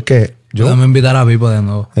del caso es que yo. Podemos invitar a Pipo de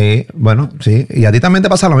nuevo. Bueno, sí. Y a ti también te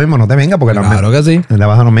pasa lo mismo, no te vengas, porque Claro que sí. Te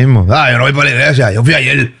pasa lo mismo. Yo no voy por la iglesia, yo fui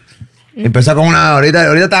ayer. Y empieza con una.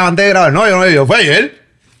 Ahorita estaba antes de grabar. No, yo fui ayer.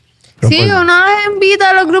 Pero Sí, pues- uno les invita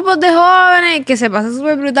a los grupos de jóvenes que se pasa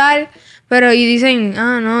súper brutal, pero y dicen,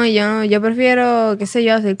 no, yo prefiero, qué sé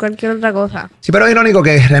yo, hacer cualquier otra cosa. Sí, pero es irónico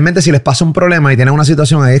que realmente si les pasa un problema y tienen una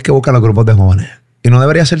situación ahí es que buscan los grupos de jóvenes. Y no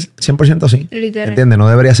debería ser 100% así. Literal. ¿Entiendes? No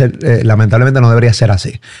debería ser, lamentablemente no debería ser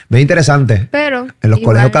así. Bien interesante. Pero En los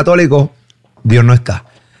igual, colegios católicos, Dios no está.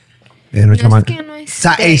 Los No es chama- que no O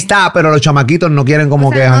sea, esté. está, pero los chamaquitos no quieren como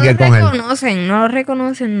o sea, que no janguear lo con él. no lo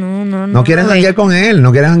reconocen, no. No quieren lo ven. janguear con él,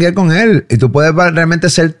 no quieren janguear con él. Y tú puedes realmente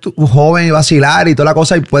ser joven y vacilar y toda la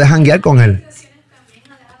cosa y puedes janguear con él.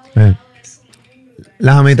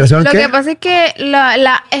 Las administraciones Lo ¿qué? que pasa es que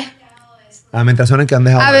Las administraciones que han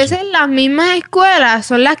dejado a eso. veces las mismas escuelas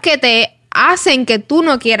son las que te hacen que tú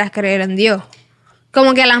no quieras creer en Dios.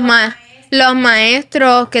 Como que los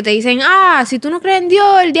maestros que te dicen, si tú no crees en Dios,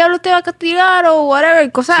 el diablo te va a castigar o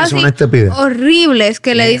whatever, cosas Sí, así son estúpidas. horribles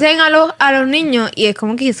que le dicen a los niños y es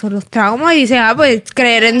como que son los traumas y dicen, pues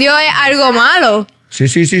creer en Dios es algo malo. Sí,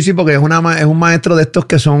 porque es un maestro de estos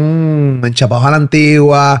que son enchapados a la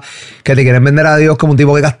antigua, que te quieren vender a Dios como un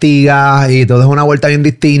tipo que castiga y todo es una vuelta bien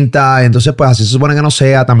distinta. Y entonces, pues así se supone que no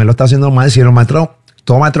sea, también lo está haciendo mal. Si el maestro,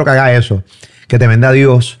 todo maestro que haga eso, que te vende a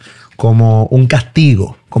Dios como un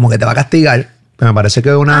castigo, como que te va a castigar, pues me parece que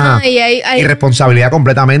es una Y hay irresponsabilidad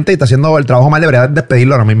completamente y está haciendo el trabajo mal. Deberías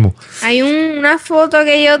despedirlo ahora mismo. una foto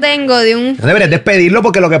que yo tengo de un... No deberías despedirlo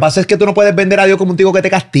porque lo que pasa es que tú no puedes vender a Dios como un tipo que te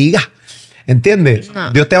castiga. ¿Entiendes?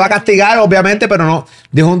 No. Dios te va a castigar, obviamente, pero no.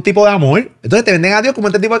 Dios es un tipo de amor. Entonces te venden a Dios como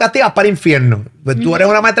este tipo de castigo para el infierno. Pues tú eres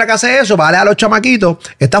una maestra que hace eso, vale a los chamaquitos,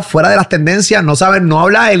 estás fuera de las tendencias, no sabes, no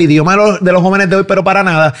hablas el idioma de los jóvenes de hoy, pero para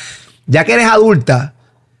nada. Ya que eres adulta,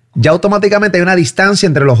 ya automáticamente hay una distancia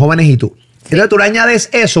entre los jóvenes y tú. Entonces tú le añades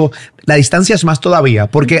eso, la distancia es más todavía,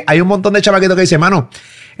 porque hay un montón de chamaquitos que dicen, mano,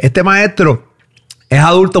 este maestro es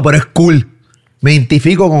adulto, pero es cool. Me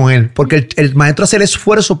identifico con él, porque el maestro hace el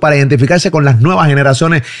esfuerzo para identificarse con las nuevas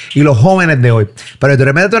generaciones y los jóvenes de hoy. Pero de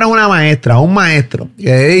repente tú eres una maestra o un maestro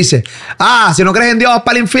que dice, si no crees en Dios vas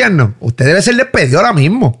para el infierno. Usted debe ser despedido ahora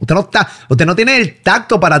mismo. Usted no tiene el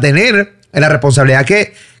tacto para tener la responsabilidad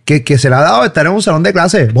que se le ha dado de estar en un salón de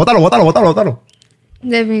clase. Bótalo.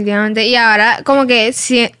 Definitivamente. Y ahora como que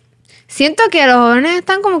siento que los jóvenes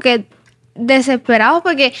están como que desesperados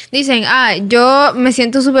porque dicen, yo me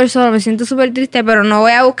siento súper solo, me siento súper triste, pero no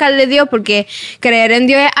voy a buscarle a Dios porque creer en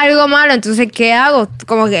Dios es algo malo, entonces ¿qué hago?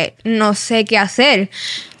 Como que no sé qué hacer.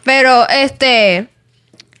 Pero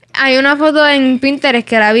hay una foto en Pinterest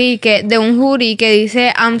que la vi de un hoodie que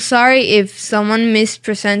dice I'm sorry if someone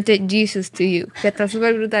misrepresented Jesus to you, que está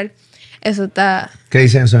súper brutal. Eso está... ¿Qué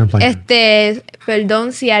dice eso en español?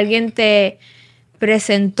 Perdón si alguien te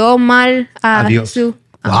presentó mal a Dios. Jesús.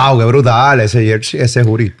 Wow, qué brutal ese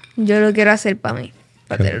jury. Yo lo quiero hacer para mí,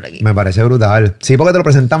 para tenerlo aquí. Me parece brutal. Sí, porque te lo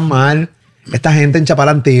presentan mal. Esta gente en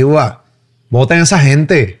Chapala Antigua. Voten a esa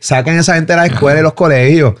gente. Saquen a esa gente de la escuela y los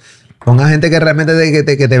colegios. Pongan gente que realmente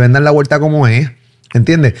que te vendan la vuelta como es.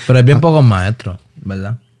 ¿Entiendes? Pero hay bien pocos maestros,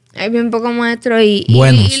 ¿verdad? Hay bien pocos maestros y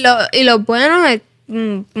los buenos es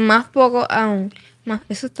más poco aún.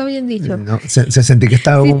 Eso está bien dicho. No, se sentí que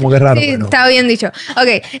estaba como que raro. Sí, pero... está bien dicho. Ok,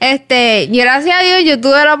 gracias a Dios yo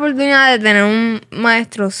tuve la oportunidad de tener un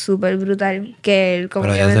maestro súper brutal que él como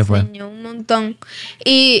Pero que ya me se fue. enseñó un montón.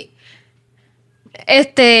 Y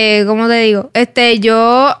 ¿cómo te digo?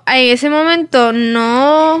 Yo en ese momento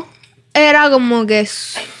no era como que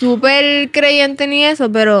súper creyente ni eso,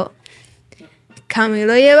 pero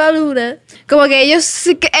Camilo y Evaluna, como que ellos,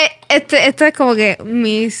 esto es como que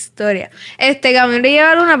mi historia. Camilo y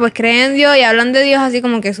Evaluna pues creen en Dios y hablan de Dios así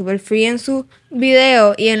como que súper free en sus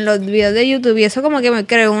videos y en los videos de YouTube. Y eso como que me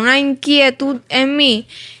creó una inquietud en mí,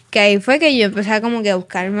 que ahí fue que yo empecé a como que a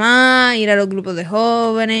buscar más, ir a los grupos de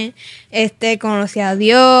jóvenes, conocí a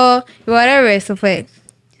Dios, y whatever, eso fue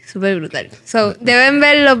súper brutal. So, deben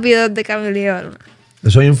ver los videos de Camilo y Evaluna. Yo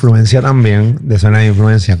soy influencia también, de zona de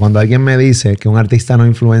influencia. Cuando alguien me dice que un artista no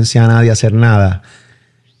influencia a nadie a hacer nada,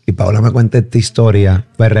 y Paula me cuenta esta historia,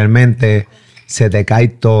 pues realmente se te cae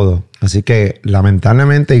todo. Así que,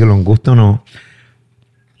 lamentablemente, y que lo guste o no,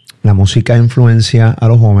 la música influencia a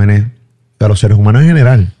los jóvenes, a los seres humanos en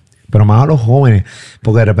general, pero más a los jóvenes.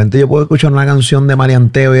 Porque de repente yo puedo escuchar una canción de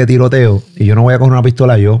maleanteo y de tiroteo, y yo no voy a coger una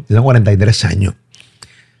pistola yo tengo 43 años.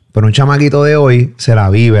 Pero un chamaquito de hoy se la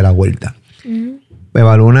vive la vuelta.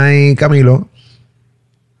 Evaluna y Camilo,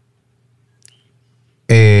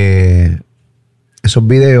 esos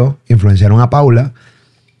videos influenciaron a Paula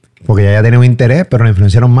porque ella ya tenía un interés, pero la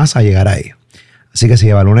influenciaron más a llegar ahí. Así que si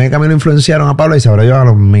Evaluna y Camilo influenciaron a Paula y se habrá llevado a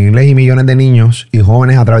los miles y millones de niños y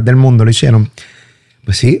jóvenes a través del mundo lo hicieron,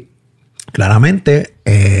 pues sí, claramente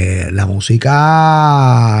la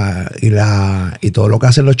música y todo lo que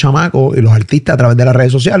hacen los chamacos y los artistas a través de las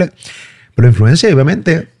redes sociales, pero la influencia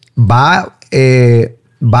obviamente va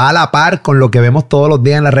a la par con lo que vemos todos los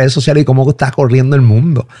días en las redes sociales y cómo está corriendo el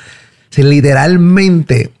mundo. O sea,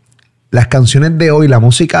 literalmente, las canciones de hoy, la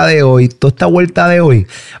música de hoy, toda esta vuelta de hoy,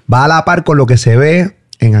 va a la par con lo que se ve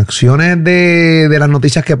en acciones de las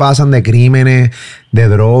noticias que pasan, de crímenes, de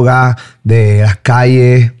drogas, de las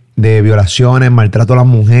calles, de violaciones, maltrato a las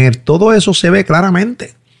mujeres. Todo eso se ve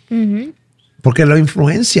claramente. Porque lo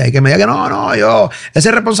influencia. Y que me diga que esa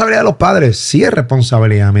es responsabilidad de los padres. Sí es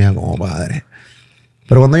responsabilidad mía como padre.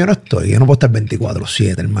 Pero cuando yo no estoy, yo no puedo estar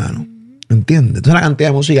 24/7, hermano. ¿Entiendes? Entonces la cantidad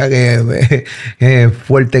de música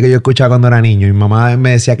fuerte que yo escuchaba cuando era niño. Mi mamá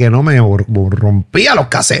me decía que no me rompía los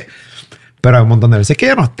cassettes. Pero hay un montón de veces que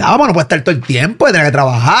yo no estaba, no puedo estar todo el tiempo, tenía que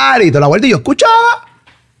trabajar y toda la vuelta y yo escuchaba.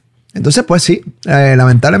 Entonces, pues sí,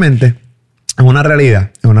 lamentablemente, es una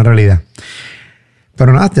realidad, es una realidad.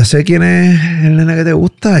 Pero nada, ya sé quién es el nene que te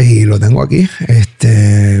gusta y lo tengo aquí.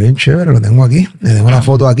 Bien chévere, lo tengo aquí. Le tengo una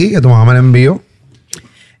foto aquí que tu mamá me la envió.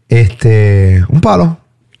 Un palo.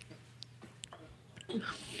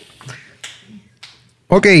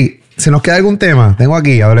 Ok, ¿se nos queda algún tema? Tengo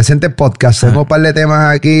aquí, Adolescentes Podcast. Tengo un par de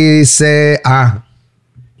temas aquí. Dice,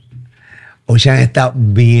 Ocean está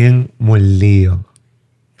bien mordido.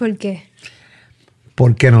 ¿Por qué?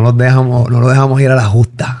 Porque no lo dejamos ir a la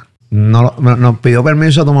justa. Nos pidió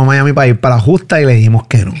permiso a tu mamá y a mí para ir para la justa y le dijimos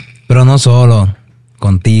que no. Pero no solo,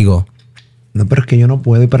 contigo. No, pero es que yo no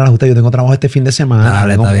puedo ir para la justa. Yo tengo trabajo este fin de semana.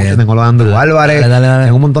 Dale, Tengo lo de Andrew Álvarez. Dale.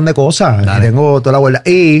 Tengo un montón de cosas. Dale. Y tengo toda la vuelta.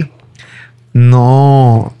 Y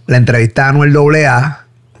no, la entrevista de Anuel AA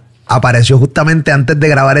apareció justamente antes de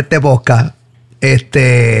grabar este podcast.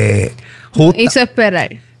 Hizo esperar.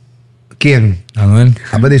 ¿Quién? Anuel.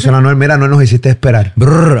 Bendición Anuel. Mira, Anuel, nos hiciste esperar.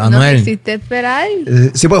 ¿No Anuel. hiciste esperar?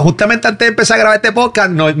 Sí, pues justamente antes de empezar a grabar este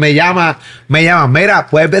podcast, me llaman. Mira,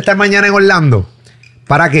 ¿puedes estar mañana en Orlando?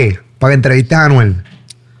 ¿Para qué? Para que entrevistes a Anuel.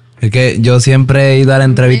 Es que yo siempre he ido a la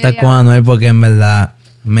entrevista con Anuel porque en verdad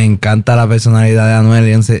Me encanta la personalidad de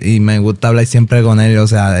Anuel y me gusta hablar siempre con él. O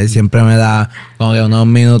sea, él siempre me da como que unos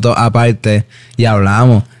minutos aparte y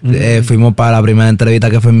hablamos. Fuimos para la primera entrevista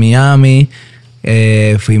que fue en Miami.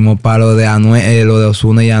 Fuimos para lo de Anuel, lo de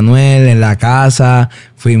Ozuna y Anuel en la casa.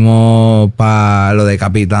 Fuimos para lo de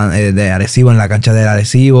Capitán de Arecibo, en la cancha del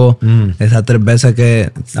Arecibo. Esas 3 veces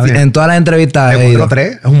que en todas las entrevistas De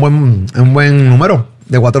 4-3 es un buen número.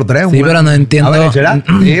 De 4-3. Sí, pero no entiendo. A ver, ¿será?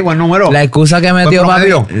 Sí, buen número. La excusa que metió papi,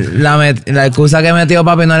 la excusa que metió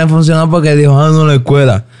papi no le funcionó porque dijo, no, la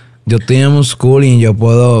escuela. Yo estoy en un schooling, yo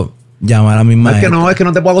puedo llamar a mi maestro. Es que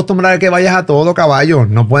no te puedo acostumbrar a que vayas a todo, caballo.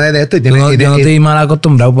 No puedes de esto. Y Yo no estoy mal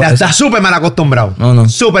acostumbrado por eso. Estás súper mal acostumbrado. No.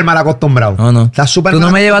 Súper mal acostumbrado. No. Estás súper Tú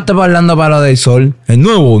no me llevaste para hablando para lo del sol. El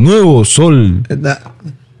nuevo sol.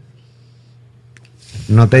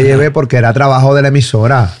 No te llevé porque era trabajo de la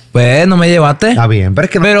emisora. Pues no me llevaste. Está bien, pero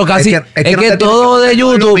es que no. Pero casi, es que no te todo de tienes que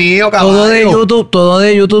YouTube, lo mío, todo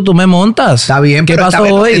de YouTube, tú me montas. Está bien, ¿Qué pero pasó está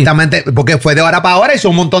bien, hoy? exactamente, porque fue de hora para hora y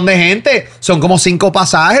son un montón de gente. Son como 5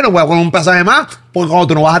 pasajes, no voy a poner un pasaje más. Porque cuando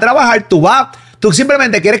tú no vas a trabajar, tú vas. Tú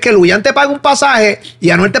simplemente quieres que Luyan te pague un pasaje y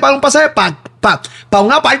Anuel te pague un pasaje para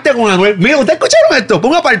una parte con Anuel. Mira, ¿ustedes escucharon esto?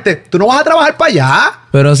 Para una parte. Tú no vas a trabajar para allá.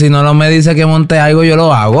 Pero si no me dice que monte algo, yo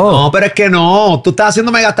lo hago. No, pero es que no. Tú estás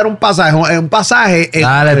haciéndome gastar un pasaje. Un pasaje.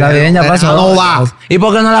 Dale, está bien, ya pasó. No va. ¿Y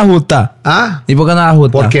por qué no la ajusta? ¿Ah? ¿Y por qué no la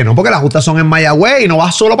ajusta? ¿Por qué no? Porque las justas son en Mayagüez y no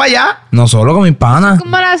vas solo para allá. No solo con mis panas.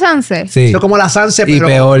 Como la Sanse. Sí. Eso es como la Sanse, Y pero...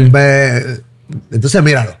 peor. Entonces,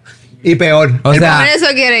 míralo. Y peor. O sea, Por eso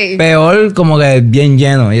quiere ir. peor como que bien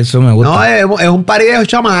lleno. Y eso me gusta. No, es un party de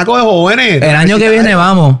chamacos, de jóvenes. El año que viene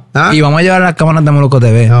vamos. ¿Ah? Y vamos a llevar las cámaras de Molusco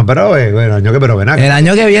TV. No, pero, bueno, pero ven acá. El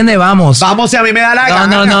año que viene vamos. Vamos si a mí me da la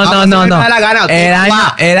gana. No. Vamos si a mí me da la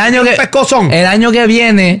gana. El año que... pescozón. El año que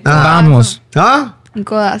viene vamos. ¿Ah? Un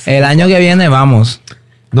codazo. El año que viene vamos.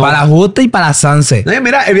 No. Para la justa y para la Sanse.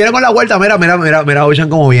 Mira, él viene con la vuelta. Mira, Ocean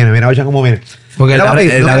cómo viene. Mira, Ocean cómo viene. Porque Mira, la papi,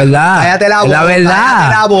 verdad. Cállate la boca. La verdad.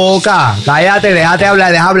 Cállate la boca. Cállate, déjate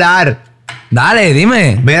hablar, deja hablar. Dale,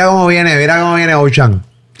 dime. Mira cómo viene Ocean.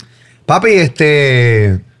 Papi,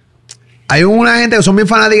 hay una gente que son bien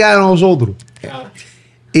fanáticas de nosotros.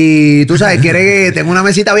 Y tú sabes, quiere que tenga una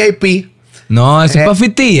mesita VIP. No, eso es para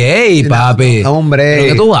 58, papi. No, hombre. ¿Pero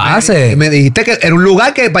qué tú haces? Me dijiste que era un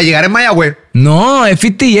lugar que para llegar en Mayagüez. No, es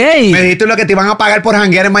 58. Me dijiste lo que te iban a pagar por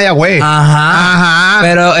janguear en Mayagüez. Ajá.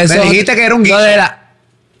 Pero eso... Me dijiste que era un guiso.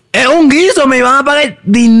 Es un guiso, me iban a pagar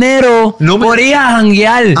dinero No me- por ir a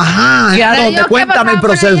janguear. Ajá. ¿Qué hago? ellos Cuéntame qué el pasaban por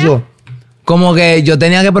proceso. Como que yo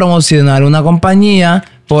tenía que promocionar una compañía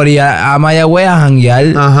por ir a Mayagüez a janguear.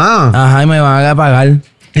 Ajá. Ajá, y me van a pagar.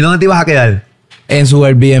 ¿Y dónde te ibas a quedar? En su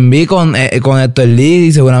Airbnb con Héctor Lee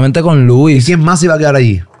y seguramente con ¿Y Luis. quién más iba a quedar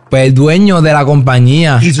allí? Pues el dueño de la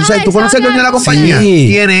compañía. ¿Y tú, sabes, Ay, ¿tú conoces el dueño de la compañía? Sí.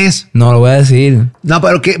 ¿Quién es? No lo voy a decir. No,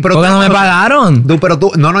 pero ¿qué? Pero Porque no me pagaron.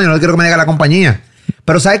 No, yo no quiero que me diga la compañía.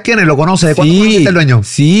 Pero ¿sabes quién es? ¿Lo conoces? ¿De cuánto conociste el dueño?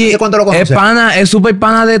 Sí. ¿De cuánto lo conoces? Es pana, es súper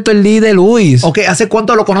pana de Héctor Lee y de Luis. Ok, ¿hace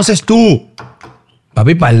cuánto lo conoces tú?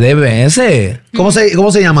 Papi, par de veces. ¿Cómo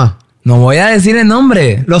se llama? No voy a decir el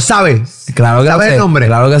nombre. ¿Lo sabes? Claro que ¿Sabes sé. el nombre?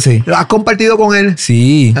 Claro que sí. ¿Lo has compartido con él?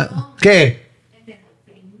 Sí. ¿Qué?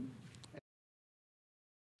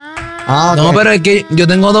 Ah, No, ok. pero es que yo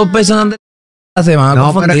tengo 2 personas de... Se van a No,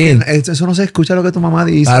 pero confundir. es que eso no se escucha lo que tu mamá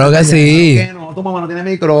dice. Claro que sí. ¿Por qué no? Tu mamá no tiene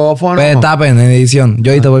micrófono. Pues tapen en edición.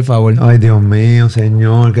 Yo ahorita, por favor. Ay, Dios mío,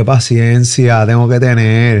 señor, qué paciencia tengo que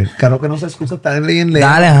tener. Claro que no se excusa estar bien lejos.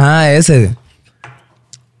 Dale, ajá, ese.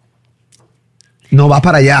 No vas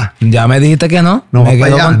para allá. Ya me dijiste que no. No me vas para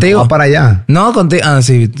quedo allá. contigo. No vas para allá. No, contigo. Ah,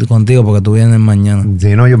 sí, contigo, porque tú vienes mañana. Sí,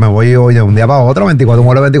 no, yo me voy hoy de un día para otro, 24, un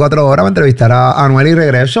vuelo de 24 horas, para entrevistar a Anuel y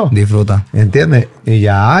regreso. Disfruta. ¿Entiendes? Y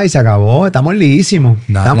ya, y se acabó. Estamos lisísimos.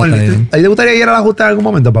 Dale, Estamos está listos. bien. ¿A ti te gustaría ir a la justa en algún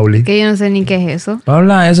momento, Pauli? Que yo no sé ni qué es eso.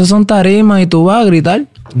 Paula, esos son tarimas y tú vas a gritar.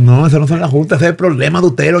 No, eso no son las justas. Ese es el problema de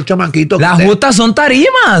ustedes, los chamaquitos. Las justas son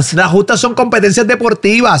tarimas. Las justas son competencias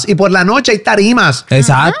deportivas y por la noche hay tarimas.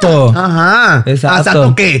 Exacto. Ajá. Exacto.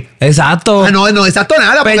 ¿Exacto qué? Exacto. Ah, no, exacto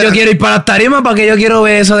nada. Pero porque- yo quiero ir para las tarimas porque yo quiero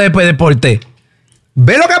ver eso de deporte.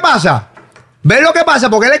 ¿Ve lo que pasa? ¿Ve lo que pasa?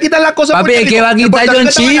 ¿Por qué le quitan las cosas? a Papi, Puerto es que Rico? va a En quitar Puerto John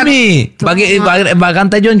Rico te van a- Chimmy. Va a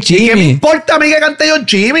cantar John ¿Y qué me Chimmy. importa a mí que cante John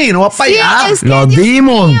Chimmy? No vas para allá. es que, Lo Dios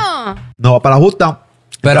dimos. mío. No vas para la justa.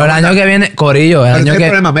 Pero el año que viene, Corillo, el Pero año ese es el que...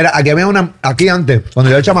 problema. Mira, aquí había una... Aquí antes,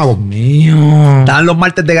 cuando yo era chamaco, Mío. estaban los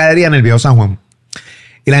martes de galería en el viejo San Juan.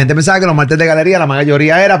 Y la gente pensaba que los martes de galería la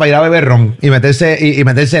mayoría era para ir a beber ron y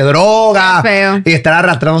meterse droga Qué feo. y estar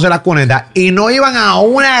arrastrándose las cunetas. Y no iban a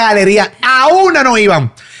una galería, a una no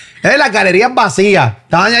iban. Las galerías vacías.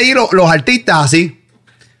 Estaban allí los artistas así,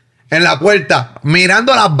 en la puerta,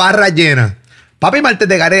 mirando las barras llenas. Papi, martes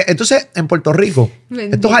de galería. Entonces, en Puerto Rico,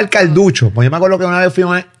 Bendito. estos alcalduchos, pues yo me acuerdo que una vez fui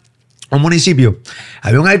a un municipio,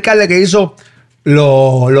 había un alcalde que hizo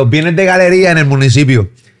los bienes de galería en el municipio.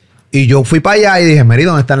 Y yo fui para allá y dije, Meri,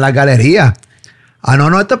 ¿dónde están las galerías? Ah,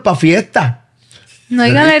 no, esto es para fiesta. No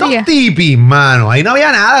hay Pero galería. estos tipis, mano. Ahí no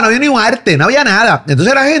había nada, no había ni un arte, no había nada.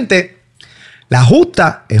 Entonces la gente, la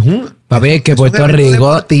justa es un... Papi, es que es un Puerto evento Rico,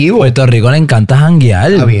 deportivo. Puerto Rico le encanta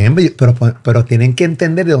janguear. Está bien, pero tienen que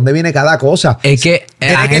entender de dónde viene cada cosa. Es que la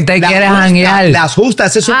Tiene gente la quiere justa, janguear. Las justas,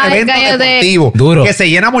 ese es un Ay, evento cállate. deportivo. Duro. Que se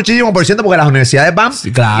llena muchísimo por ciento porque las universidades van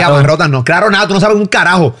Sí, claro. y abarrotas no. Claro, nada, tú no sabes un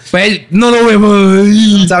carajo. Pues no lo vemos.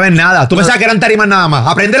 No sabes nada. Tú pensabas que eran tarimas nada más.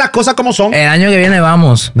 Aprende las cosas como son. El año que viene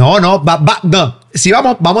vamos. No. Si nos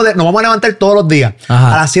vamos a levantar todos los días.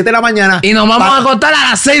 Ajá. A las 7 de la mañana. Y nos vamos a acostar a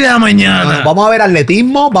las 6 de la mañana. Vamos a ver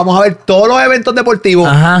atletismo, vamos a ver todos los eventos deportivos.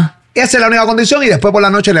 Ajá. Esa es la única condición y después por la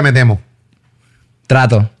noche le metemos.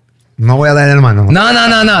 Trato. No voy a dar la mano.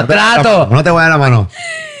 No. Trato. No te voy a dar la mano.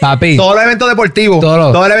 Papi. Todos los eventos deportivos.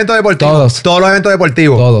 Todos. Todos los eventos deportivos. Todos. Todos los eventos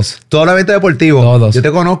deportivos. Todos. Todos los eventos deportivos. Todos. Yo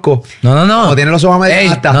te conozco. No. No tienes los ojos medio Ey,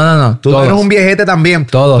 hasta. no. Tú Todos. eres un viejete también.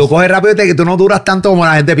 Todos. Tú coges rápido y que tú no duras tanto como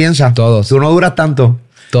la gente piensa. Todos. Tú no duras tanto.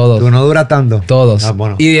 Todos. Tú no duras tanto. Todos. Ah,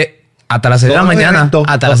 bueno. Y hasta las 6 de la Todos los mañana. eventos-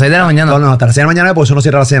 Hasta las 6 de la mañana. No, hasta las 6 de la mañana, porque eso no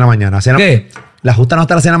cierra a las 6 de la mañana. ¿Qué? La justa no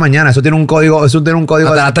está a las 6 de la mañana. Eso tiene un código. Eso tiene un código.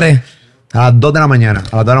 Hasta las 3. A las 2 de la mañana.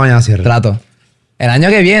 A las 2 de la mañana cierra. Trato. El año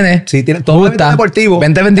que viene. Sí, tiene todo justa, eventos deportivos.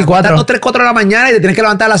 2024. Te levantas 3, 4 de la mañana y te tienes que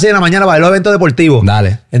levantar a las 6 de la mañana para ver los eventos deportivos.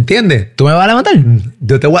 Dale. ¿Entiendes? ¿Tú me vas a levantar?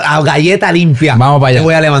 Yo te voy a galleta limpia. Vamos para allá. Te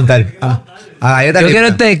voy a levantar. A galleta Yo limpia. quiero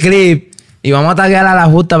este clip y vamos a taguear a la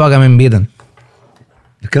justa para que me inviten.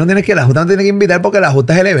 Es que no tienes que, la justa no tiene que invitar porque la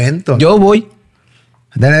justa es el evento. Yo voy.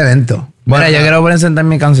 Es el evento. Bueno, yo quiero presentar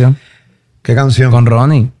mi canción ¿Qué canción? con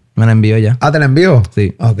Ronnie. Me la envió ya. Ah, ¿te la envío?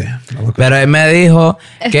 Sí. Ok. Vamos. Pero él me dijo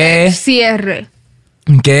que Cierre.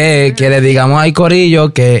 le digamos al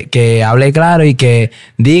corillo que hable claro y que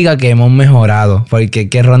diga que hemos mejorado. Porque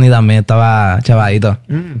que Ronnie también estaba chavadito.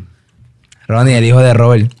 Ronnie, el hijo de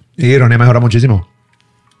Robert. Y Ronnie mejora muchísimo.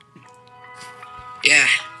 Yeah.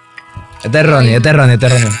 Este es Ronnie. Ama,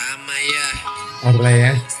 yeah. Arre,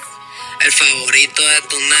 El favorito de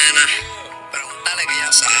tu nena. Pregúntale que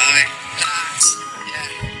ya sabe.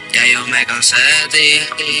 Yeah. Ya yo me cansé de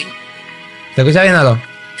ti. ¿Te escuchas bien, Alo?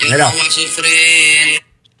 Yo Mira. no voy a sufrir.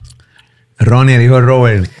 Ronnie, el hijo de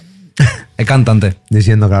Robert. El cantante.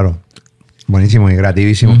 Diciendo, claro. Buenísimo y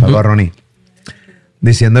grativísimo. Saludos a Ronnie.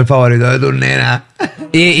 Diciendo el favorito de tu nena.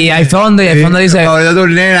 Y hay fondo, El dice. favorito de tu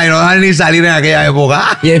nena y no dejan ni salir en aquella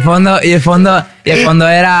época. Y el fondo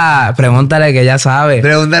era. Pregúntale que ya sabe.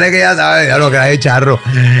 Pregúntale que ya sabe, ya lo que hay charro.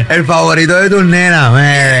 El favorito de tus nenas,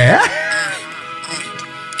 me.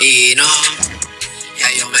 Y no, ya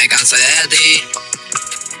yo me cansé de ti.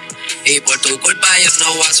 Y por tu culpa yo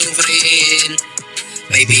no voy a sufrir.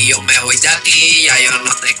 Baby, yo me voy de aquí, ya yo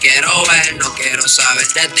no te quiero ver, no quiero saber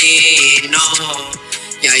de ti, no.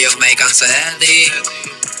 Ya yo me cansé de ti.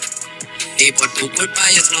 Y por tu culpa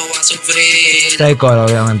yo no voy a sufrir. Este es el coro,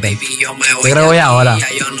 obviamente. Baby, yo me voy Yo creo que voy de aquí, ahora. ya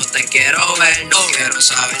yo no te quiero ver, no quiero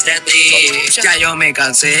saber de ti. Ya yo me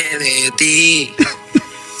cansé de ti.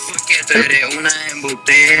 Porque tú eres una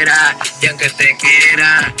embustera. Y aunque te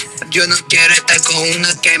quiera, yo no quiero estar con una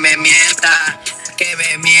que me mienta. Que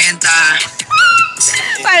me mienta.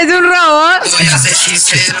 Parece un robot. Voy a ser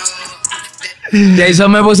sincero. Jason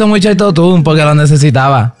me puso mucho autotune porque lo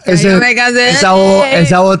necesitaba. Yo me cansé de esa ti.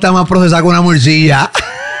 voz está más procesada que una morcilla.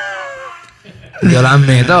 Yo la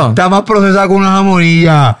admito. Está más procesada que una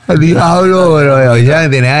jamorilla. Diablo, pero ya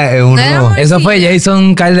tiene uno. Eso fue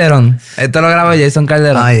Jason Calderón. Esto lo grabó Jason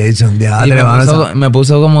Calderón. Ay, Jason, y diadre, me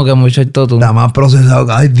puso como que mucho autotune. está más procesado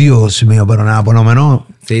que. Ay, Dios mío, pero nada, por lo menos.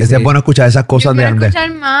 Sí, es sí. bueno escuchar esas Yo cosas de quiero antes.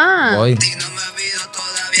 escuchar más. Voy. Y no me olvido,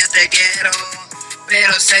 todavía te quiero.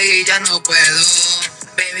 Pero seguir ya no puedo.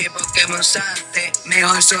 Baby, porque me usaste.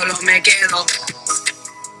 Mejor solo me quedo.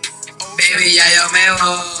 Baby, ya yo me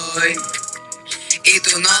voy. Y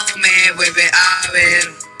tú no me vuelves a ver.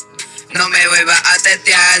 No me vuelvas a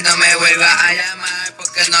tetear, no me vuelvas a llamar.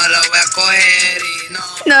 Porque no lo voy a coger y no.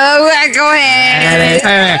 No lo voy a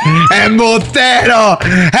coger. ¡Embustero!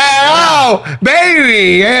 ¡Hello,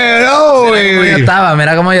 baby! ¡Hello, Mira cómo yo baby! estaba,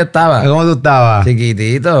 mira cómo yo estaba. ¿Cómo tú estabas?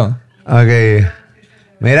 Chiquitito. Ok.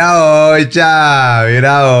 Mira, Ocha,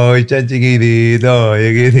 chiquitito,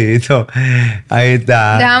 chiquitito. Ahí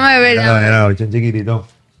está. Déjame ver, déjame Mira, Ocha, chiquitito.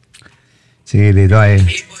 Chiquitito ahí.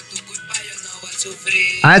 Y por tu culpa yo no voy a sufrir.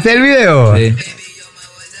 ¿Ah, este es el video? Sí.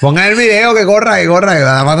 Pongan el video, que corra.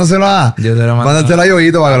 Mándaselo a. Yo te lo mando. Mándaselo a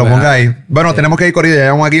Yoguito para que lo Ajá. ponga ahí. Bueno, tenemos que ir, Corillo,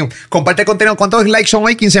 ya vamos aquí. Comparte el contenido. ¿Cuántos likes son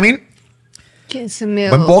hoy? ¿15,000? ¿Quién se me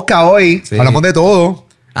Buen podcast hoy. Sí. Hablamos de todo.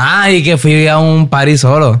 Ah, y que fui a un party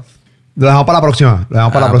solo. Lo dejamos para la próxima. Lo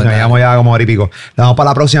dejamos para la Ah, próxima. pues Llevamos ya como hora y pico. Lo dejamos para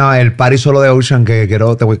la próxima. El party solo de Ocean que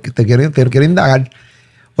te quiero indagar.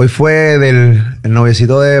 Hoy fue el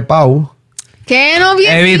noviecito de Pau. ¿Qué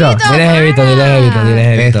noviecito? Evito,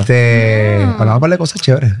 dile Evito. Hablamos para de cosas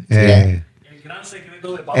chéveres. El gran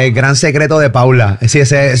secreto de Paula. El gran secreto de Paula. Sí,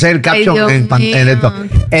 ese es el caption Dios en mío. esto.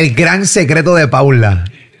 El gran secreto de Paula.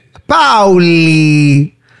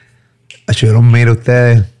 Pauli. Ay, yo los miro a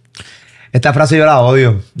ustedes. Esta frase yo la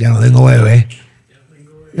odio. Ya no tengo bebé.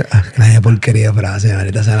 Qué porquería de frase,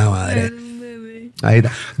 ahorita sea la madre. Ahí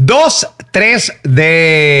está. 2-3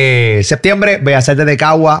 de septiembre, Bellas Artes de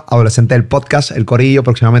Cagua, Adolescente del Podcast, el corillo,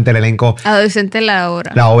 próximamente el elenco. Adolescente la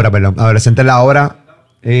hora. La obra, perdón. Adolescente en la obra.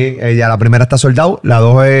 Y ya la primera está sold out.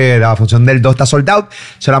 La función del 2 está sold out.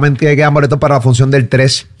 Solamente quedan boletos para la función del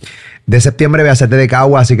 3 de septiembre. Bellas Artes de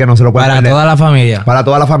Cagua, así que no se lo pueden Para perder. toda la familia. Para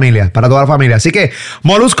toda la familia, para toda la familia. Así que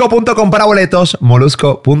molusco.com para boletos,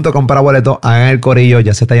 molusco.com para boletos, hagan el corillo,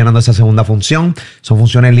 ya se está llenando esa segunda función. Son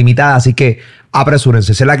funciones limitadas, así que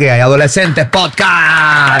apresúrense. Esa es la que hay. Adolescentes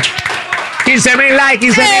Podcast. 15,000 likes,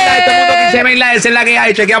 15,000 likes, todo el mundo 15,000 likes, esa es la que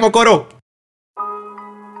hay. Chequeamos, coro.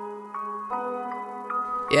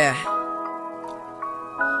 Yeah.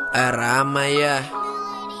 Rama, yeah.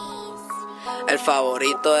 El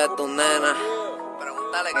favorito de tu nena.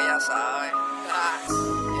 Pregúntale que ya sabe.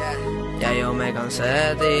 Yeah. Ya yo me cansé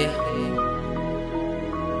de ti.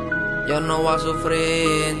 Yo no voy a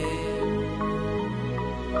sufrir.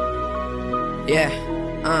 Yeah.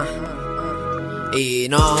 Y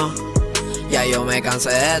no, ya yo me cansé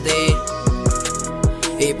de ti.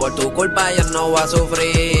 Y por tu culpa yo no voy a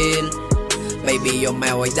sufrir. Baby, yo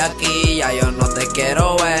me voy de aquí, ya yo no te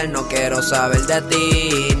quiero ver, no quiero saber de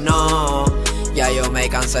ti, no. Ya yo me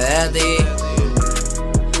cansé de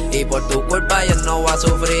ti. Y por tu culpa yo no voy a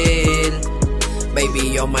sufrir.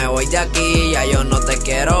 Baby, yo me voy de aquí, ya yo no te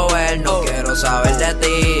quiero ver, no quiero saber de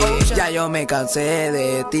ti. Ya yo me cansé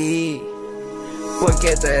de ti.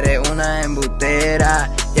 Porque tú eres una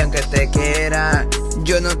embustera. Y aunque te quiera,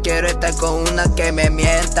 yo no quiero estar con una que me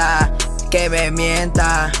mienta. Que me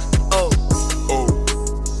mienta.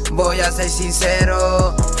 Voy a ser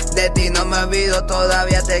sincero, de ti no me olvido,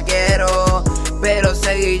 todavía te quiero. Pero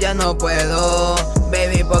seguir ya no puedo.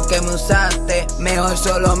 Baby, porque me usaste, mejor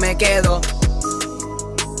solo me quedo.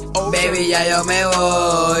 Baby, ya yo me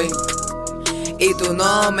voy. Y tú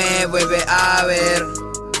no me vuelves a ver.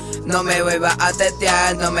 No me vuelvas a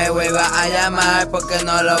testear, no me vuelvas a llamar, porque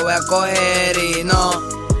no lo voy a coger. Y no,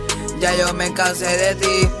 ya yo me cansé de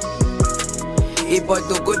ti. Y por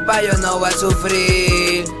tu culpa yo no voy a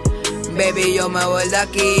sufrir. Baby, yo me voy de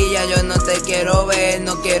aquí, ya yo no te quiero ver,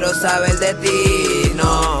 no quiero saber de ti.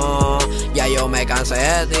 No, ya yo me cansé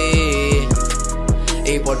de ti.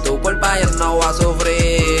 Y por tu culpa yo no voy a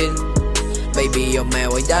sufrir. Baby, yo me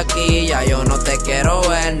voy de aquí, ya yo no te quiero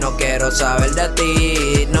ver, no quiero saber de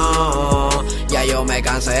ti. No, ya yo me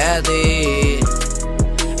cansé de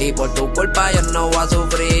ti. Y por tu culpa yo no voy a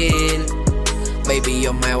sufrir. Baby,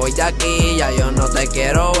 yo me voy de aquí, ya yo no te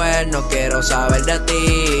quiero ver, no quiero saber de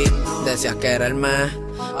ti. Decías quererme,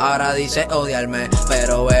 ahora dices odiarme,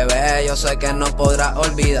 pero bebé, yo sé que no podrás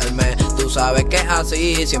olvidarme. Tú sabes que es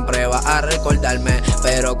así, siempre vas a recordarme,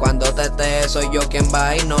 pero cuando te esté, soy yo quien va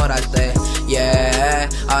a ignorarte. Yeah,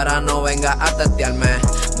 ahora no vengas a testearme,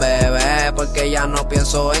 bebé, porque ya no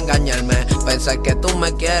pienso engañarme. Pensar que tú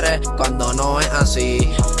me quieres cuando no es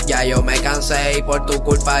así. Ya yo me cansé y por tu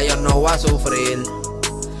culpa yo no voy a sufrir.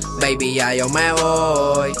 Baby, ya yo me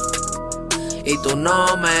voy. Y tú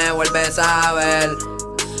no me vuelves a ver.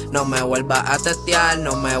 No me vuelvas a testear,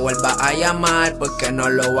 no me vuelvas a llamar, porque no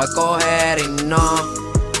lo voy a coger. Y no,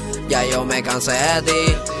 ya yo me cansé de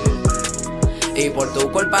ti. Y por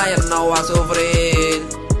tu culpa yo no voy a sufrir.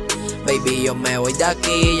 Baby, yo me voy de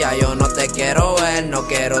aquí, ya yo no te quiero ver, no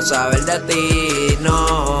quiero saber de ti.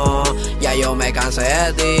 No, ya yo me cansé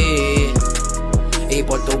de ti. Y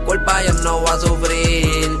por tu culpa yo no voy a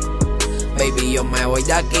sufrir. Baby, yo me voy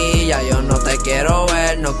de aquí, ya yo no te quiero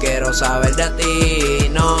ver, no quiero saber de ti.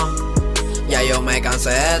 No, ya yo me cansé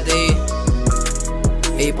de ti.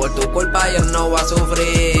 Y por tu culpa yo no voy a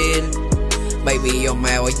sufrir. Baby, yo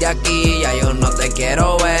me voy de aquí, ya yo no te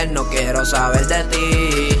quiero ver, no quiero saber de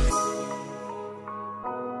ti.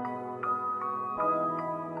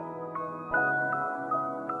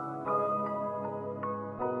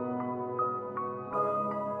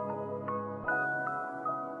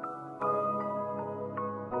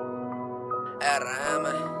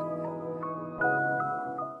 RM.